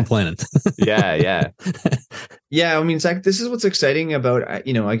 I'm not complaining. Yeah. Yeah. I mean, Zach, this is what's exciting about,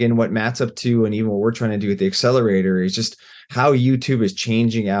 again, what Matt's up to, and even what we're trying to do with the accelerator is just how YouTube is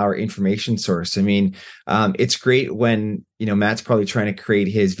changing our information source. I mean, it's great when, Matt's probably trying to create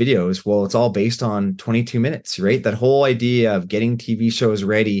his videos. Well, it's all based on 22 minutes, right? That whole idea of getting TV shows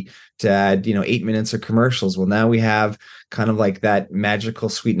ready to add, 8 minutes of commercials. Well, now we have kind of like that magical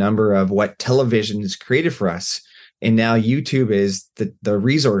sweet number of what television has created for us. And now YouTube is the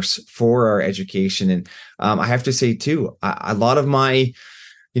resource for our education. And I have to say, too, a lot of my,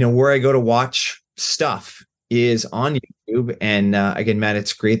 where I go to watch stuff is on YouTube. And again, Matt,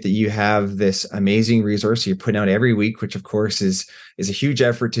 it's great that you have this amazing resource you're putting out every week, which, of course, is a huge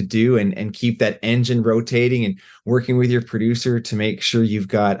effort to do and keep that engine rotating and working with your producer to make sure you've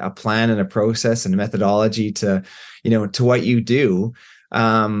got a plan and a process and a methodology to what you do.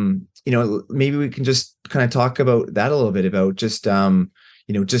 Maybe we can just kind of talk about that a little bit, about just,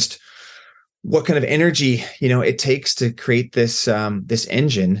 just what kind of energy, it takes to create this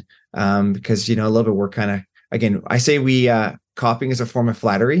engine. Because, a little bit we're kind of, again, I say copying is a form of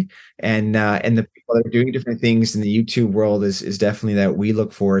flattery, and the people that are doing different things in the YouTube world is definitely that we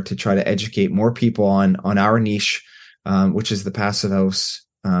look forward to try to educate more people on our niche, which is the passive house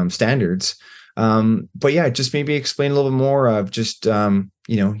standards. But yeah, just maybe explain a little bit more of just,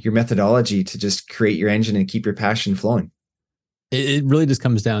 your methodology to just create your engine and keep your passion flowing. It really just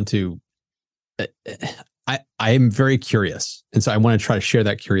comes down to, I am very curious. And so I want to try to share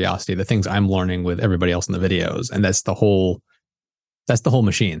that curiosity, the things I'm learning with everybody else in the videos. And that's the whole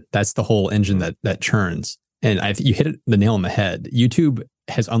machine. That's the whole engine that churns. And you hit the nail on the head. YouTube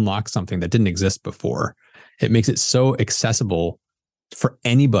has unlocked something that didn't exist before. It makes it so accessible for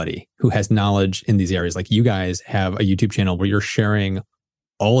anybody who has knowledge in these areas. Like you guys have a YouTube channel where you're sharing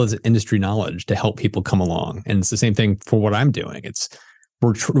all of this industry knowledge to help people come along. And it's the same thing for what I'm doing.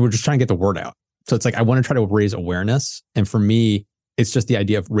 We're just trying to get the word out. So it's like, I want to try to raise awareness. And for me, it's just the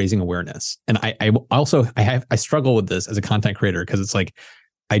idea of raising awareness. And I struggle with this as a content creator, because it's like,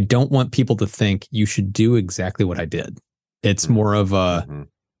 I don't want people to think you should do exactly what I did. It's more of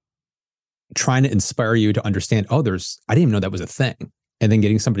trying to inspire you to understand, I didn't even know that was a thing. And then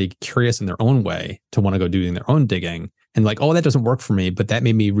getting somebody curious in their own way to want to go doing their own digging, and like, that doesn't work for me, but that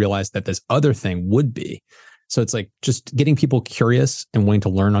made me realize that this other thing would be. So it's like just getting people curious and wanting to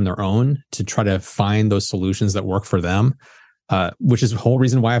learn on their own to try to find those solutions that work for them, which is the whole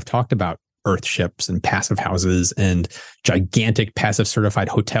reason why I've talked about earthships and passive houses and gigantic passive certified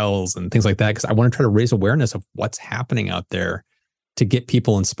hotels and things like that, because I want to try to raise awareness of what's happening out there to get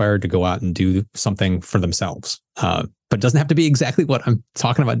people inspired to go out and do something for themselves. But it doesn't have to be exactly what I'm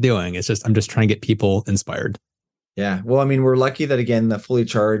talking about doing. It's just, I'm just trying to get people inspired. Yeah. Well, I mean, we're lucky that, again, the Fully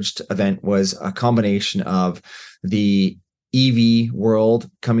Charged event was a combination of the EV world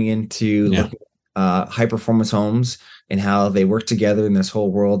coming into looking at high performance homes and how they work together in this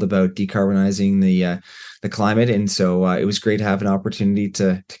whole world about decarbonizing the climate. And so it was great to have an opportunity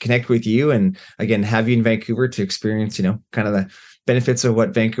to connect with you and, again, have you in Vancouver to experience, kind of the benefits of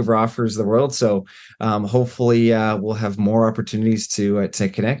what Vancouver offers the world. So hopefully we'll have more opportunities to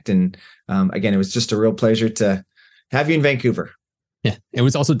connect. And again, it was just a real pleasure to have you in Vancouver. Yeah. It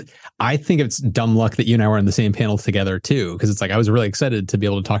was also, I think it's dumb luck that you and I were on the same panel together too, because it's like, I was really excited to be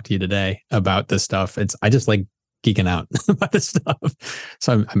able to talk to you today about this stuff. I just like geeking out about this stuff.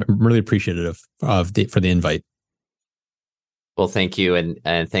 So I'm really appreciative for the invite. Well, thank you. And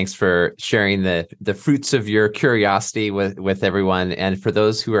thanks for sharing the fruits of your curiosity with everyone. And for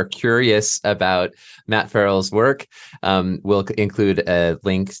those who are curious about Matt Ferrell's work, we'll include a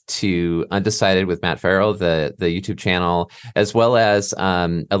link to Undecided with Matt Ferrell, the YouTube channel, as well as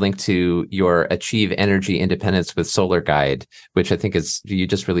a link to your Achieve Energy Independence with Solar Guide, which I think you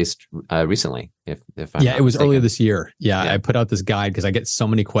just released recently. If I'm not it was mistaken. earlier this year. Yeah, I put out this guide because I get so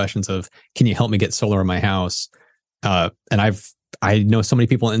many questions of, can you help me get solar in my house? And I know so many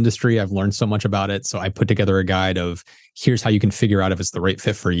people in the industry. I've learned so much about it. So I put together a guide of, here's how you can figure out if it's the right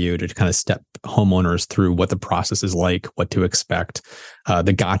fit for you, to kind of step homeowners through what the process is like, what to expect,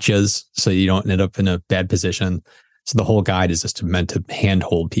 the gotchas, so you don't end up in a bad position. So the whole guide is just meant to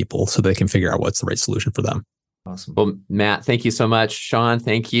handhold people so they can figure out what's the right solution for them. Awesome. Well, Matt, thank you so much. Sean,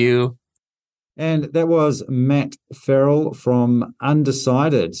 thank you. And that was Matt Ferrell from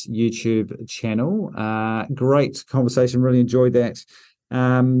Undecided YouTube channel. Great conversation. Really enjoyed that.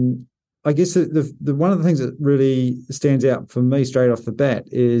 I guess the one of the things that really stands out for me straight off the bat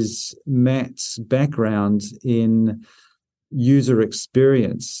is Matt's background in user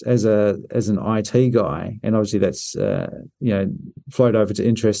experience as an IT guy, and obviously that's flowed over to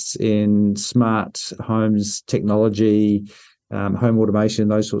interests in smart homes, technology, home automation,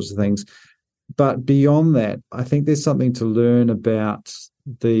 those sorts of things. But beyond that, I think there's something to learn about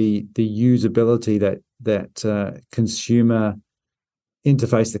the usability, that consumer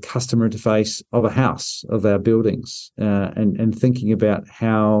interface, the customer interface of a house, of our buildings, and thinking about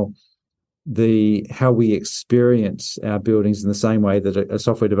how we experience our buildings in the same way that a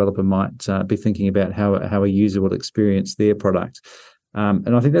software developer might be thinking about how a user will experience their product.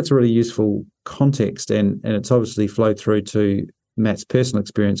 And I think that's a really useful context, and it's obviously flowed through to Matt's personal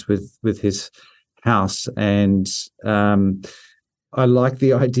experience with his house. And I like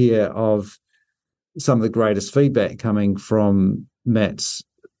the idea of some of the greatest feedback coming from Matt's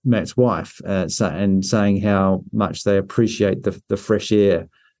wife, and saying how much they appreciate the fresh air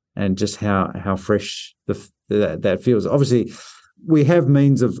and just how fresh that feels. Obviously, we have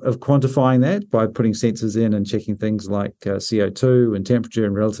means of quantifying that by putting sensors in and checking things like CO2 and temperature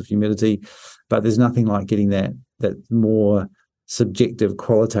and relative humidity, but there's nothing like getting that more subjective,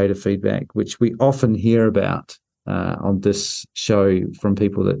 qualitative feedback, which we often hear about on this show from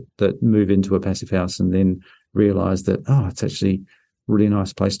people that move into a passive house and then realize that, it's actually a really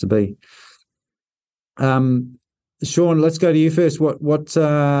nice place to be. Sean, let's go to you first. What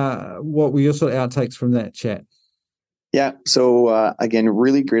were your sort of outtakes from that chat? Yeah. So again,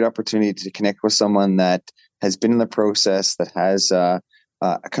 really great opportunity to connect with someone that has been in the process, that has a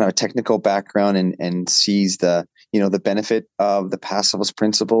kind of a technical background and sees the benefit of the passivist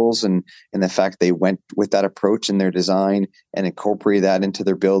principles and the fact they went with that approach in their design and incorporated that into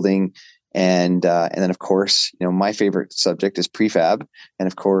their building. And then of course, my favorite subject is prefab, and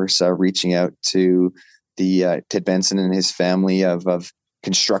of course, reaching out to the Ted Benson and his family of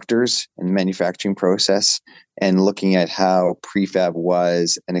constructors and manufacturing process, and looking at how prefab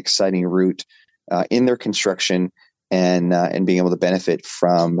was an exciting route in their construction, and being able to benefit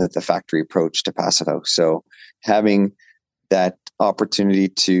from the factory approach to passive house. So having that opportunity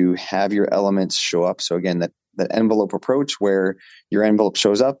to have your elements show up. So again, that envelope approach where your envelope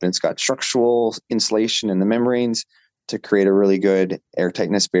shows up and it's got structural insulation in the membranes to create a really good air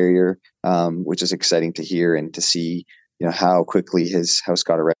tightness barrier, which is exciting to hear and to see, how quickly his house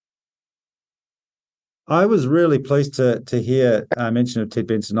got around. I was really pleased to hear mention of Ted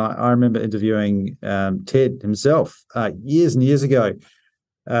Benson. I remember interviewing Ted himself years and years ago,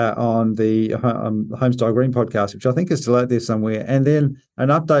 on the Homestyle Green podcast, which I think is still out there somewhere. And then an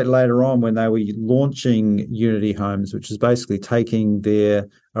update later on when they were launching Unity Homes, which is basically taking their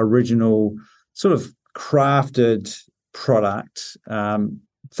original sort of crafted product,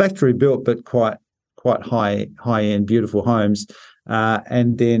 factory built, but quite high end, beautiful homes,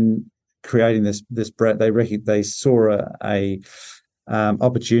 and then creating this brand. They saw a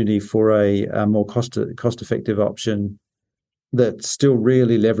opportunity for a more cost effective option that still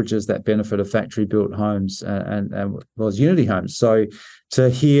really leverages that benefit of factory built homes and was Unity Homes. So to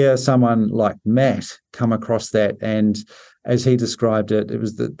hear someone like Matt come across that, and as he described it, it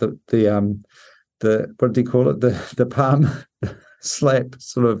was the what did he call it? The palm slap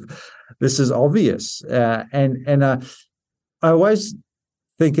sort of, this is obvious. And I always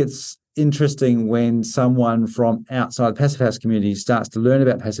think it's interesting when someone from outside the Passive House community starts to learn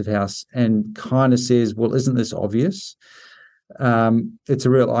about Passive House and kind of says, well, isn't this obvious? It's a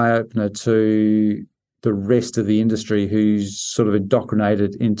real eye-opener to the rest of the industry who's sort of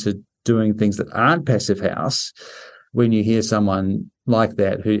indoctrinated into doing things that aren't Passive House. When you hear someone like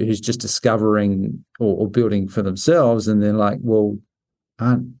that who's just discovering or building for themselves, and they're like, well,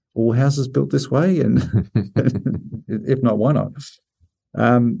 aren't all houses built this way? And if not, why not?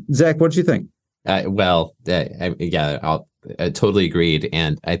 Zach, what do you think? I totally agreed.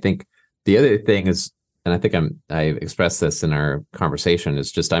 And I think the other thing is, and I think I expressed this in our conversation, is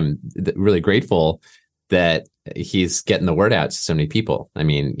just I'm really grateful that he's getting the word out to so many people. I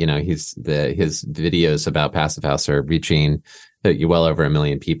mean, his videos about Passive House are reaching well over 1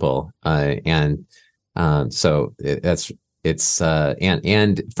 million people, and from,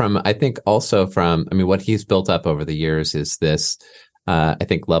 I think also from, I mean, what he's built up over the years is this, I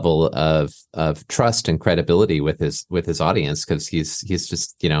think, level of trust and credibility with his audience, because he's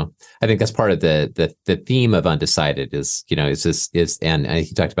just, I think that's part of the theme of Undecided is and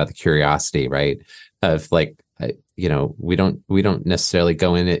he talked about the curiosity, right? Of like, we don't necessarily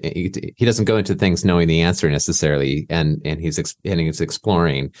go in it. He doesn't go into things knowing the answer necessarily, and he's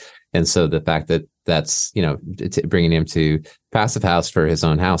exploring. And so the fact that that's, bringing him to Passive House for his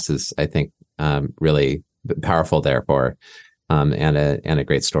own house is, I think, really powerful, therefore, and a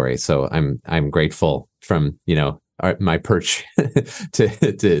great story. So I'm grateful from, my perch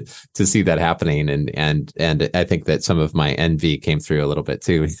to see that happening. And I think that some of my envy came through a little bit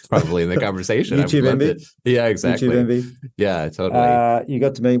too, probably in the conversation. YouTube envy. Yeah, exactly. YouTube envy. Yeah, totally. You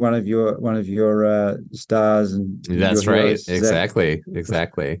got to meet one of your stars, and that's right. Heroes. Exactly.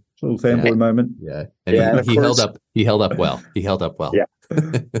 Little fanboy moment. Yeah. And he held up well. Yeah.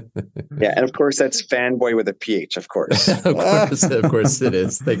 Yeah. And of course that's fanboy with a PH, of course. Of course it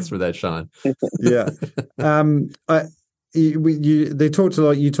is. Thanks for that, Sean. Yeah. You talked a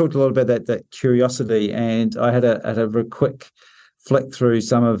lot about that curiosity, and I had a quick flick through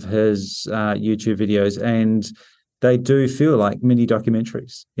some of his YouTube videos, and they do feel like mini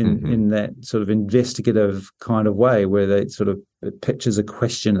documentaries in that sort of investigative kind of way, where they sort of pictures a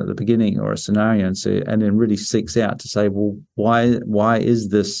question at the beginning or a scenario, and then really seeks out to say, well, why is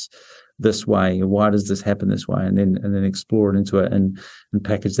this way, or why does this happen this way, and then explore it into it and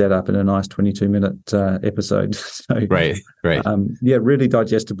package that up in a nice 22-minute episode. So, right. Really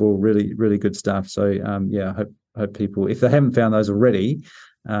digestible, really, really good stuff. So I hope people, if they haven't found those already,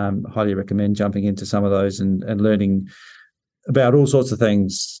 highly recommend jumping into some of those and learning about all sorts of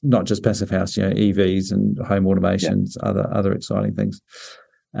things, not just Passive House, EVs and home automations, other exciting things.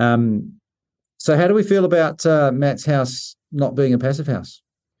 So how do we feel about Matt's house not being a Passive House?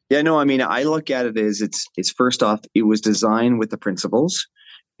 Yeah, no, I mean, I look at it as it's first off, it was designed with the principles.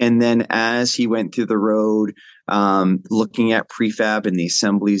 And then as he went through the road, looking at prefab and the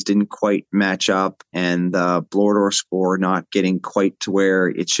assemblies didn't quite match up, and the blower door score not getting quite to where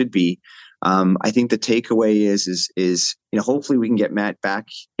it should be. I think the takeaway is hopefully we can get Matt back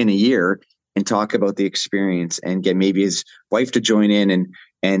in a year and talk about the experience, and get maybe his wife to join in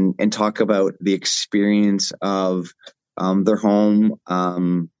and talk about the experience of their home.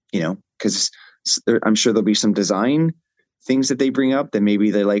 Because I'm sure there'll be some design things that they bring up that maybe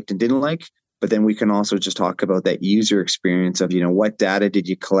they liked and didn't like, but then we can also just talk about that user experience of, what data did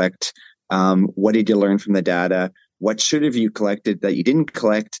you collect? What did you learn from the data? What should have you collected that you didn't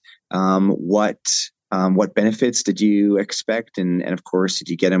collect? What benefits did you expect? And of course, did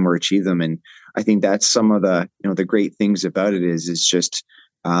you get them or achieve them? And I think that's some of the, the great things about it is just,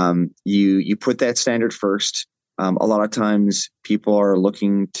 you put that standard first. A lot of times people are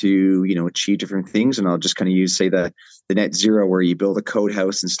looking to, achieve different things. And I'll just kind of use, say, the net zero, where you build a code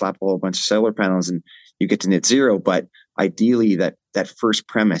house and slap a whole bunch of solar panels and you get to net zero. But ideally that first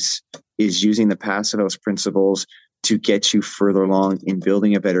premise is using the Passive House principles, to get you further along in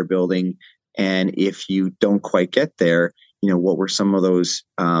building a better building. And if you don't quite get there, what were some of those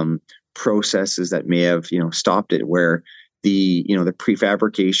processes that may have, stopped it, where the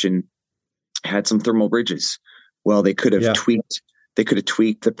prefabrication had some thermal bridges. Well, they could have tweaked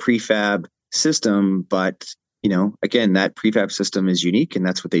the prefab system, but again, that prefab system is unique and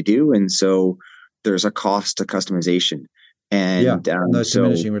that's what they do. And so there's a cost to customization and those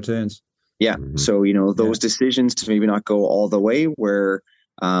diminishing returns. Yeah. Mm-hmm. So, those decisions to maybe not go all the way were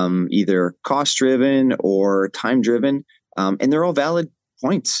either cost driven or time driven. And they're all valid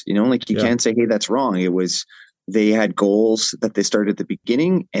points, like you can't say, hey, that's wrong. They had goals that they started at the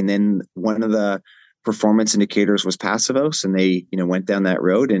beginning. And then one of the performance indicators was Passive House, and they, went down that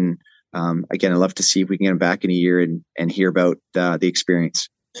road. And again, I'd love to see if we can get them back in a year and hear about the experience.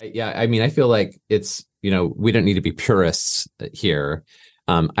 Yeah. I mean, I feel like it's, we don't need to be purists here.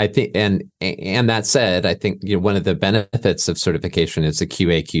 I think, and that said, I think, one of the benefits of certification is the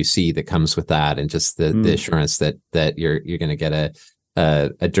QA QC that comes with that, and just the assurance that you're going to get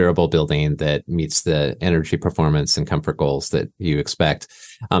a durable building that meets the energy performance and comfort goals that you expect.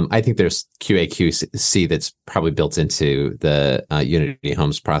 I think there's QA QC that's probably built into the Unity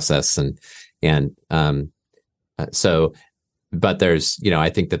Homes process, but there's, I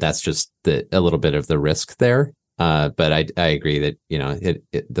think that's just a little bit of the risk there. But I agree that,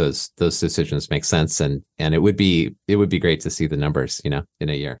 those decisions make sense, and it would be great to see the numbers, in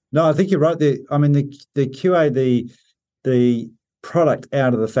a year. No, I think you're right. The QA, the product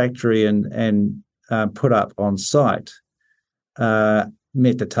out of the factory and put up on site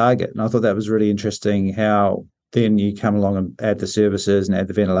met the target, and I thought that was really interesting. How then you come along and add the services and add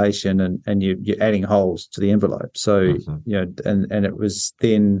the ventilation, and you're adding holes to the envelope. So and it was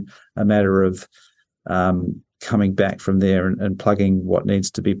then a matter of coming back from there and plugging what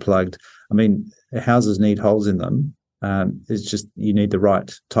needs to be plugged. I mean, houses need holes in them. It's just you need the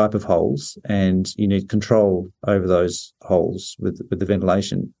right type of holes, and you need control over those holes with the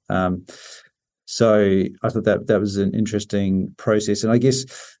ventilation. So I thought that was an interesting process. And I guess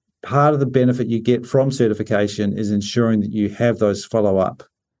part of the benefit you get from certification is ensuring that you have those follow-up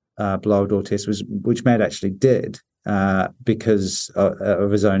blower door tests, which Matt actually did. Because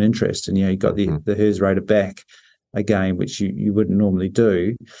of his own interest, and he got the HERS rater back again, which you wouldn't normally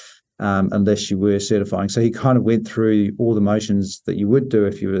do unless you were certifying. So he kind of went through all the motions that you would do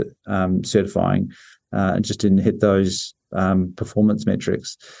if you were certifying, and just didn't hit those performance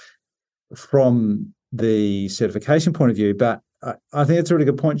metrics from the certification point of view. But I think it's a really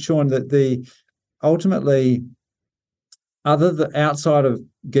good point, Sean, that ultimately, outside of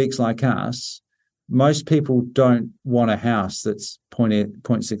geeks like us, most people don't want a house that's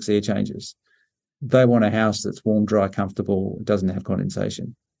 0.6 air changes. They want a house that's warm, dry, comfortable, doesn't have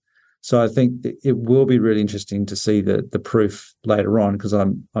condensation. So I think it will be really interesting to see the proof later on, because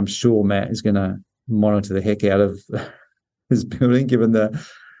I'm sure Matt is going to monitor the heck out of his building, given the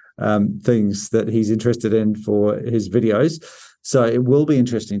things that he's interested in for his videos. So it will be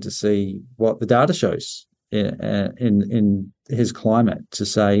interesting to see what the data shows in his climate, to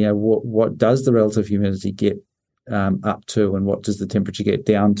say, what does the relative humidity get up to, and what does the temperature get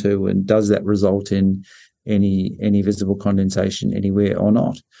down to, and does that result in any visible condensation anywhere or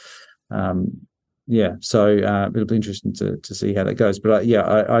not? So it'll be interesting to see how that goes. But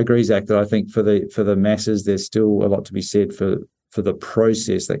I agree, Zach, that I think for the masses, there's still a lot to be said for the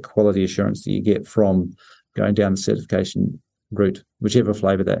process, that quality assurance that you get from going down the certification route, whichever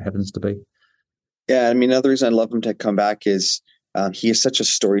flavor that happens to be. Yeah, I mean, another reason I love him to come back is he is such a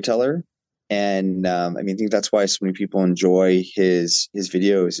storyteller, and I think that's why so many people enjoy his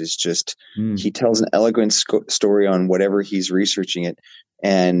videos. Is just he tells an elegant story on whatever he's researching it,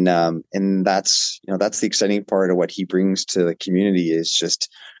 and that's the exciting part of what he brings to the community, is just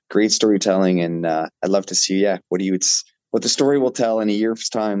great storytelling. And I'd love to see what the story will tell in a year's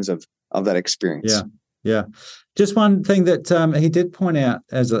times of that experience. Yeah. Just one thing that he did point out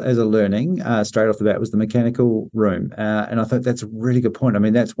as a learning straight off the bat was the mechanical room, and I think that's a really good point. I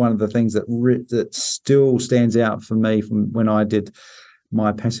mean, that's one of the things that still stands out for me from when I did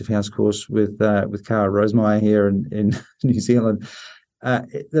my Passive House course with Cara Rosemeyer here in New Zealand. That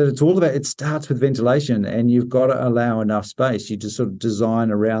it's all about, it starts with ventilation, and you've got to allow enough space. You just sort of design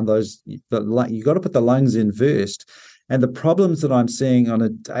around those. You've got to put the lungs in first. And the problems that I'm seeing on a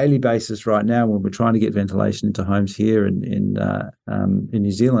daily basis right now when we're trying to get ventilation into homes here in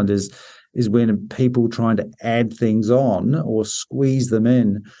New Zealand is when people trying to add things on or squeeze them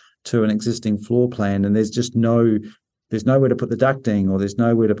in to an existing floor plan, and there's just no there's nowhere to put the ducting, or there's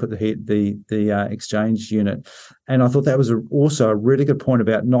nowhere to put the exchange unit. And I thought that was also a really good point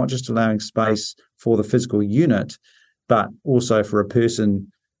about not just allowing space for the physical unit, but also for a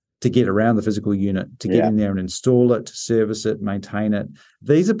person to get around the physical unit, to get in there and install it, to service it, maintain it.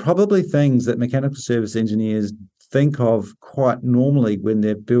 These are probably things that mechanical service engineers think of quite normally when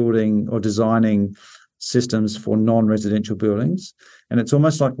they're building or designing systems for non-residential buildings. And it's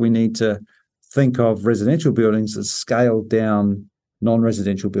almost like we need to think of residential buildings as scaled down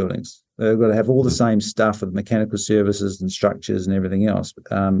non-residential buildings. They've got to have all the same stuff with mechanical services and structures and everything else.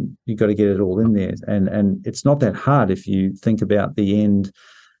 You've got to get it all in there. And it's not that hard if you think about the end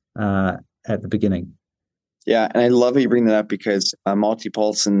at the beginning. Yeah, and I love how you bring that up, because Malty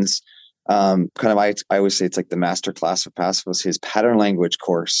Paulson's I always say it's like the master class of passive was his pattern language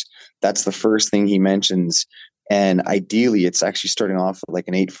course. That's the first thing he mentions. And ideally, it's actually starting off with like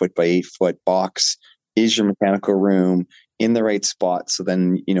an 8-foot by 8-foot box is your mechanical room in the right spot. So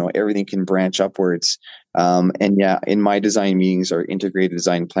then, everything can branch upwards. And yeah, in my design meetings or integrated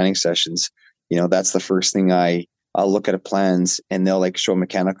design planning sessions, that's the first thing I'll look at plans, and they'll like show a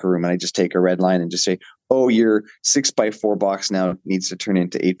mechanical room, and I just take a red line and just say, oh, your 6x4 box now needs to turn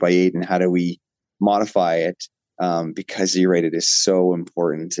into 8x8. And how do we modify it? Because you're right, it is so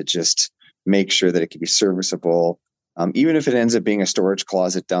important to just make sure that it can be serviceable. Even if it ends up being a storage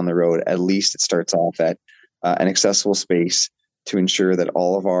closet down the road, at least it starts off at an accessible space to ensure that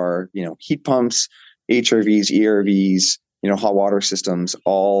all of our, heat pumps, HRVs, ERVs, hot water systems,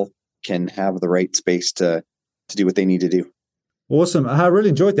 all can have the right space to do what they need to do. Awesome. I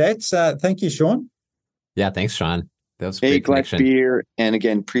really enjoyed that. Thank you, Sean. Yeah, thanks, Sean. That was a Hey, great glad connection. to be here. And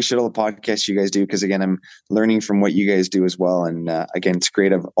again, appreciate all the podcasts you guys do, because again, I'm learning from what you guys do as well. And again, it's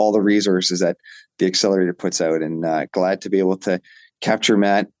great of all the resources that the accelerator puts out, and glad to be able to capture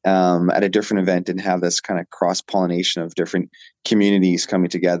Matt at a different event and have this kind of cross-pollination of different communities coming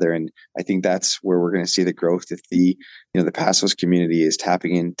together. And I think that's where we're going to see the growth if the Passos community is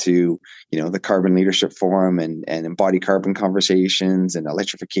tapping into, the Carbon Leadership Forum and embodied carbon conversations and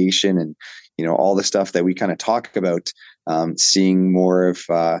electrification and, all the stuff that we kind of talk about, seeing more of,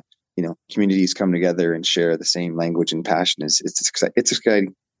 communities come together and share the same language and passion it's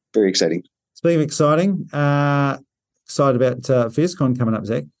exciting, very exciting. Speaking of exciting, excited about FierceCon coming up,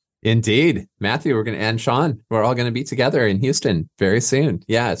 Zach. Indeed. Matthew, and Sean, we're all going to be together in Houston very soon.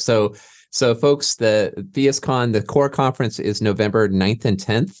 Yeah. So folks, the FierceCon, the core conference is November 9th and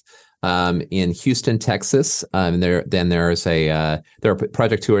 10th. In Houston, Texas. There are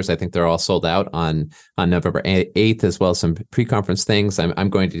project tours. I think they're all sold out on November 8th, as well as some pre-conference things. I'm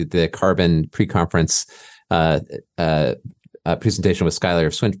going to do the carbon pre-conference presentation with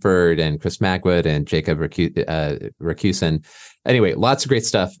Skylar Swinford and Chris Magwood and Jacob Racusin. Anyway, lots of great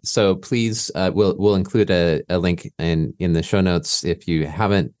stuff. So please, we'll include a link in the show notes. If you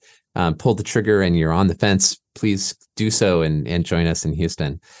haven't pulled the trigger and you're on the fence, please do so and join us in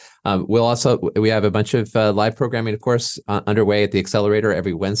Houston. We have a bunch of live programming, of course, underway at the Accelerator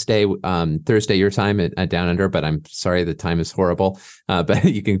every Wednesday, Thursday your time at Down Under. But I'm sorry, the time is horrible. But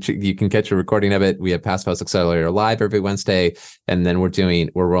you can catch a recording of it. We have Passive House Accelerator live every Wednesday, and then we're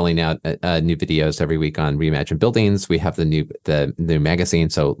rolling out new videos every week on Reimagine Buildings. We have the new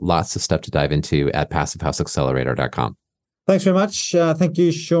magazine, so lots of stuff to dive into at PassiveHouseAccelerator.com. Thanks very much. Thank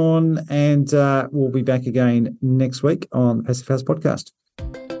you, Sean. And we'll be back again next week on the Passive House Podcast.